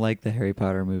because you don't like the Harry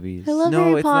Potter movies. I love No,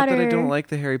 Harry it's not that I Potter. don't like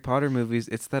the Harry Potter movies.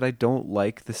 It's that I don't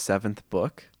like the 7th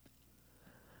book.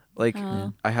 Like,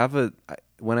 Oh.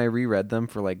 when I reread them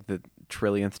for like the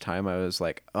trillionth time, I was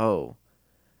like, oh,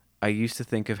 I used to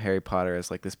think of Harry Potter as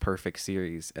like this perfect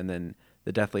series, and then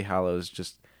the Deathly Hallows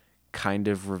just kind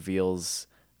of reveals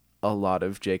a lot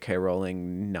of J.K.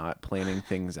 Rowling not planning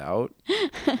things out,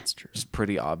 That's true. just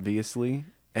pretty obviously.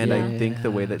 And I Yeah. think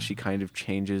the way that she kind of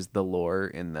changes the lore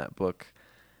in that book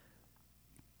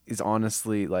is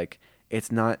honestly like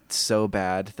it's not so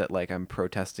bad that like I'm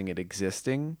protesting it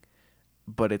existing,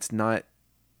 but it's not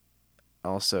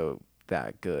also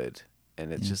that good,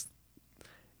 and it's just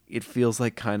it feels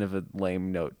like kind of a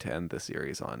lame note to end the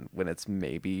series on when it's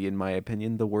maybe, in my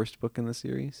opinion, the worst book in the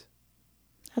series.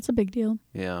 That's a big deal.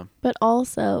 Yeah. But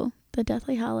also the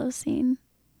Deathly Hallows scene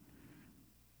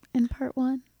in part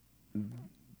 1.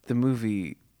 The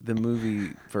movie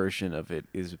version of it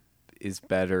is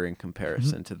better in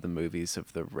comparison to the movies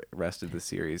of the rest of the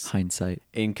series. Hindsight.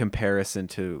 In comparison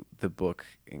to the book,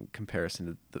 in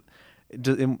comparison to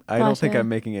I don't think Gotcha. I'm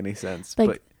making any sense. Like,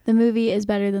 but the movie is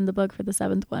better than the book for the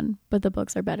 7th one, but the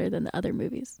books are better than the other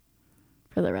movies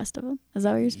for the rest of them. Is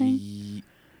that what you're saying?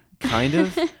 Kind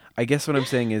of. I guess what I'm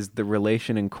saying is the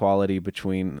relation and quality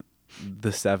between the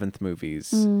 7th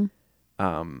movies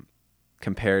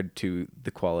compared to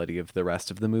the quality of the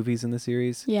rest of the movies in the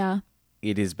series, Yeah.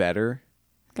 it is better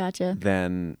Gotcha.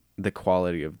 than the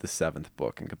quality of the 7th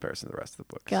book in comparison to the rest of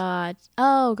the books.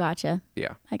 Gotcha.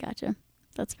 Yeah. I gotcha.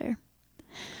 That's fair.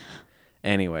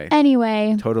 Anyway,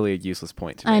 totally a useless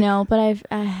point to make. I know, but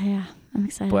I'm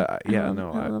excited. But,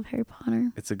 I love Harry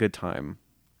Potter. It's a good time.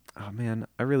 Oh man,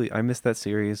 I miss that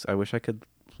series. I wish I could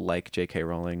like J.K.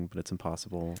 Rowling, but it's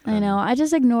impossible. I know. I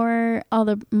just ignore all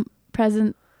the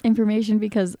present information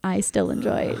because I still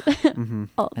enjoy it.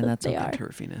 All And that that's they okay. are.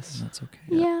 Turfiness. That's okay.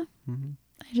 Yeah. Mm-hmm.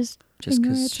 I just Just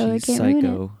ignore because it so I she's can't ruin it.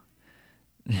 psycho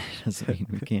doesn't mean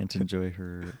we can't enjoy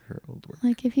her old work.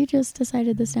 Like, if you just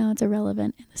decided this now, it's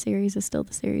irrelevant, and the series is still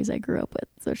the series I grew up with.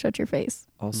 So shut your face.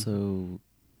 Also,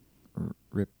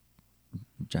 rip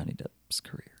Johnny Depp's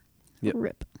career. Yep.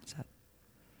 Rip. Sad.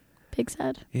 Big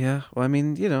sad. Yeah, well, I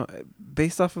mean,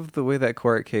 based off of the way that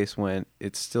court case went,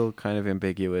 it's still kind of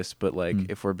ambiguous. But like,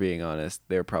 if we're being honest,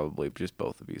 they're probably just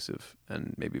both abusive,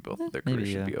 and maybe both of their careers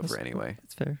should be over anyway.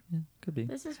 That's fair. Yeah, could be.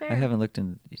 This is fair. I haven't looked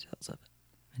into the details of it.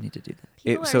 I need to do that.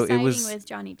 People so are it siding was- with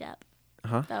Johnny Depp.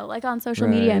 Huh? Though, like on social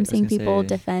Right, media, I I'm was seeing gonna people say-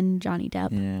 defend Johnny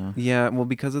Depp. Yeah. Yeah, well,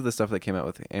 because of the stuff that came out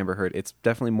with Amber Heard, it's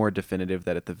definitely more definitive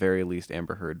that at the very least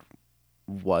Amber Heard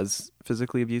was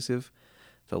physically abusive.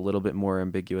 It's a little bit more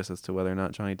ambiguous as to whether or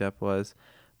not Johnny Depp was,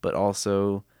 but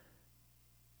also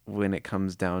when it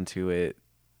comes down to it,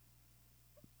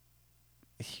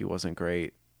 he wasn't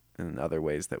great in other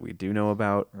ways that we do know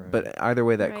about. Right. But either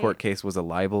way, that Right. court case was a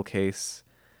libel case.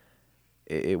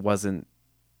 It wasn't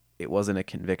a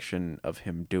conviction of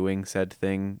him doing said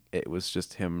thing. It was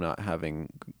just him not having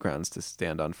grounds to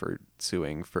stand on for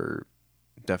suing for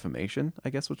defamation, I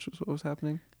guess, which was what was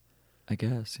happening I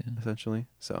guess, yeah. essentially.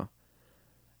 So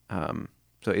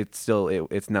it's still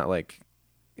it's not like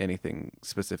anything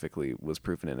specifically was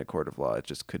proven in a court of law. It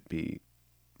just could be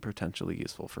potentially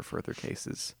useful for further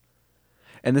cases.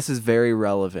 And this is very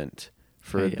relevant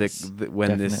for Yes,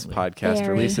 when this definitely. podcast Very.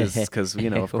 releases, because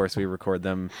of course we record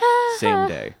them same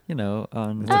day. On It's a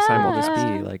what will this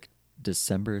simultaneous- be, like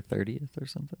December 30th or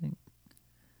something?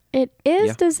 It is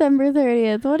Yeah. December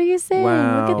 30th. What are you saying?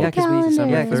 Wow. Look Yeah, at the 'cause calendar.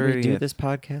 December because we 30th. do this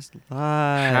podcast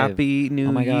live. Happy New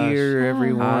Oh my gosh. Year,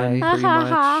 everyone! Hi. Pretty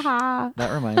much.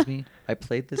 That reminds me, I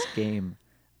played this game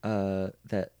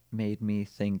that made me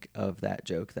think of that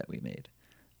joke that we made.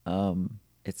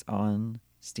 It's on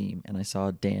Steam, and I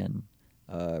saw Dan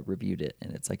reviewed it,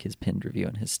 and it's like his pinned review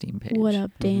on his Steam page. What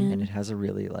up, Dan? And it has a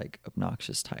really like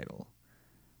obnoxious title.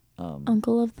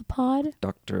 Uncle of the pod?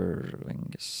 Dr.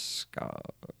 Lingiska.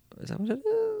 Is that what it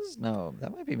is? No,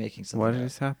 that might be making something What up.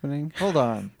 is happening? Hold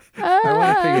on. I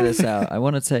want to figure this out. I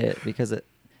want to say it because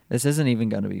this isn't even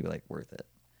going to be like worth it.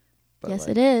 But, Yes, like,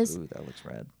 it is. Ooh, that looks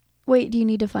rad. Wait, do you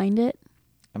need to find it?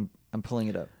 I'm pulling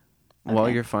it up. While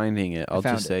Okay. you're finding it, I'll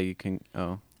found just it. say you can.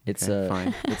 Oh, It's okay,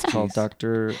 fine. it's called Jeez.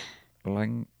 Dr.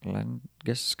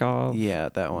 Langiskov. Yeah,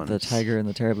 that one. The Tiger and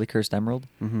the Terribly Cursed Emerald.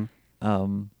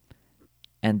 Mm-hmm.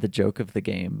 And the joke of the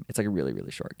game, it's like a really,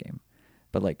 really short game.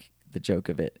 But like the joke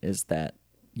of it is that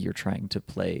you're trying to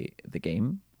play the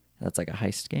game. That's like a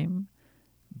heist game.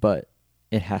 But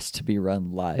it has to be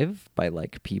run live by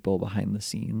like people behind the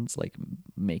scenes, like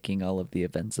making all of the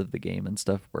events of the game and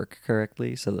stuff work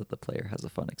correctly so that the player has a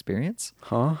fun experience.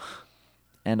 Huh?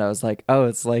 And I was like, oh,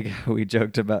 it's like we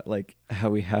joked about like how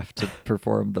we have to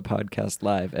perform the podcast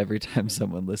live every time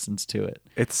someone listens to it.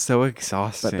 It's so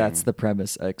exhausting. But that's the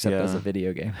premise, except as Yeah. a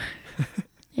video game.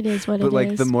 It is what But it like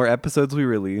is. the more episodes we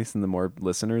release and the more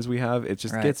listeners we have, it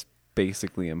just Right. gets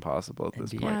basically impossible at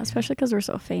this Indeed. point. Yeah, especially because we're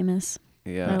so famous.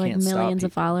 Yeah. We're like can't stop millions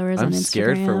of people. followers on I'm Instagram.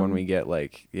 scared for when we get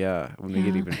like, when we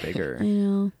get Yeah. even bigger. I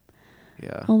know.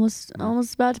 Yeah. Almost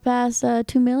about to pass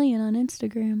 2 million on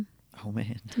Instagram. Oh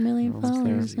man. 2 million That's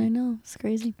followers. crazy. I know. It's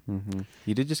crazy. Mm-hmm.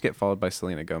 You did just get followed by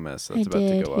Selena Gomez, so I that's about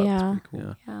did, to go up. yeah. It's pretty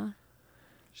cool. Yeah.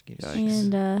 Just keep Yikes.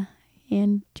 And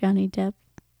and Johnny Depp.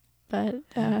 But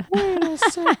Wait a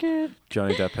second.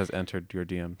 Johnny Depp has entered your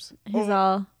DMs. he's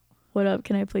all, what up?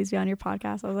 Can I please be on your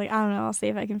podcast? I was like, I don't know. I'll see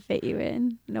if I can fit you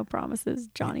in. No promises,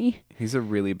 Johnny. He's a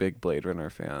really big Blade Runner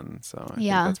fan, so I think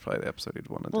Yeah. that's probably the episode he'd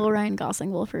want to do. Well, Ryan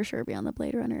Gosling will for sure be on the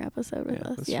Blade Runner episode with Yeah,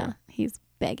 us. that's Yeah, true. he's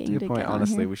begging To to your point, get on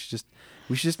honestly, here. we should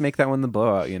just make that one the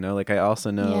blowout. You know, like I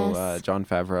also know Yes. Jon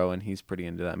Favreau, and he's pretty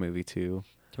into that movie too.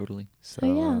 Totally. So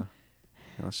yeah.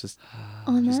 let's just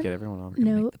On just that get everyone on. We're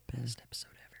gonna No. make the best episode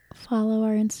ever. follow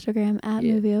our Instagram at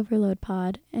Yeah. Movie Overload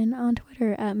Pod and on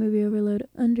Twitter at Movie Overload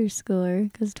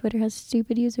 _ because Twitter has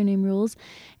stupid username rules,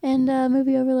 and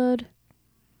Movie Overload.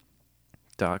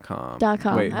 .com.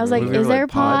 .com. Wait, I was like, Movie is there a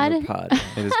Overload pod? Pod.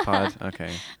 It is pod.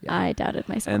 Okay. Yeah. I doubted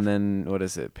myself. And then what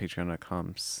is it?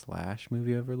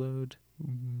 Patreon.com/Movie Overload.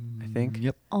 I think.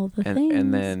 Yep. all the things.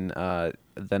 And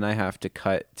then I have to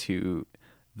cut to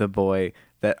the boy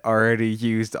that already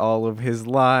used all of his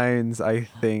lines. I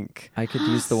think. I could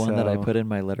use the one that I So- put in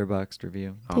my Letterboxd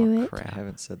review. Do Oh it. I crap!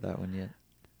 haven't said that one yet.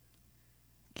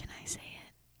 Can I say it?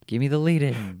 Give me the lead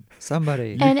in. Somebody.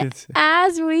 You And could say-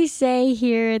 as we say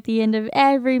here at the end of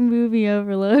every Movie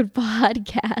Overload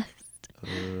podcast,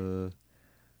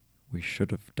 We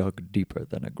should have dug deeper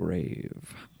than a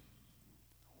grave.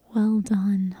 well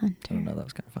done, I Hunter. don't know. That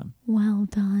was kind of fun. Well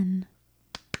done.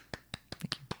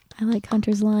 Thank you. I like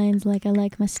Hunter's lines like I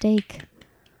like my steak.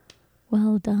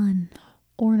 Well done.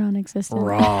 Or non-existent.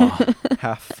 raw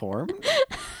half form.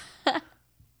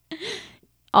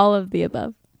 All of the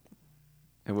above.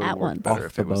 It would At have worked once. better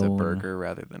Off if it the was a bone. burger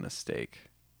rather than a steak.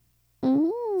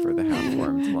 For For the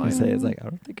half-formed I line. say it's like I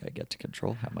don't think I get to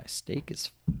control how my steak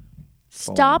is.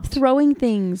 Stop formed. throwing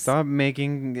things. Stop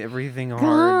making everything hard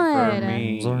God. for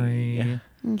me. Sorry.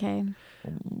 Okay.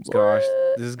 Gosh,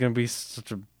 this is gonna be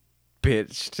such a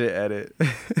bitch to edit.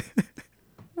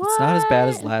 It's not as bad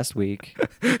as last week.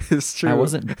 It's true. I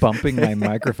wasn't bumping my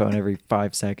microphone every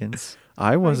 5 seconds.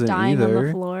 I wasn't dying on the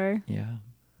either. floor. Yeah.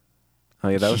 Oh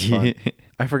yeah, that was fun.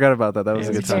 I forgot about that. That was It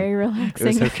a It good was time. very It relaxing.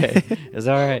 was okay. It's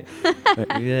all right.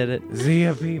 We did it. See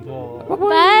ya, people. Bye.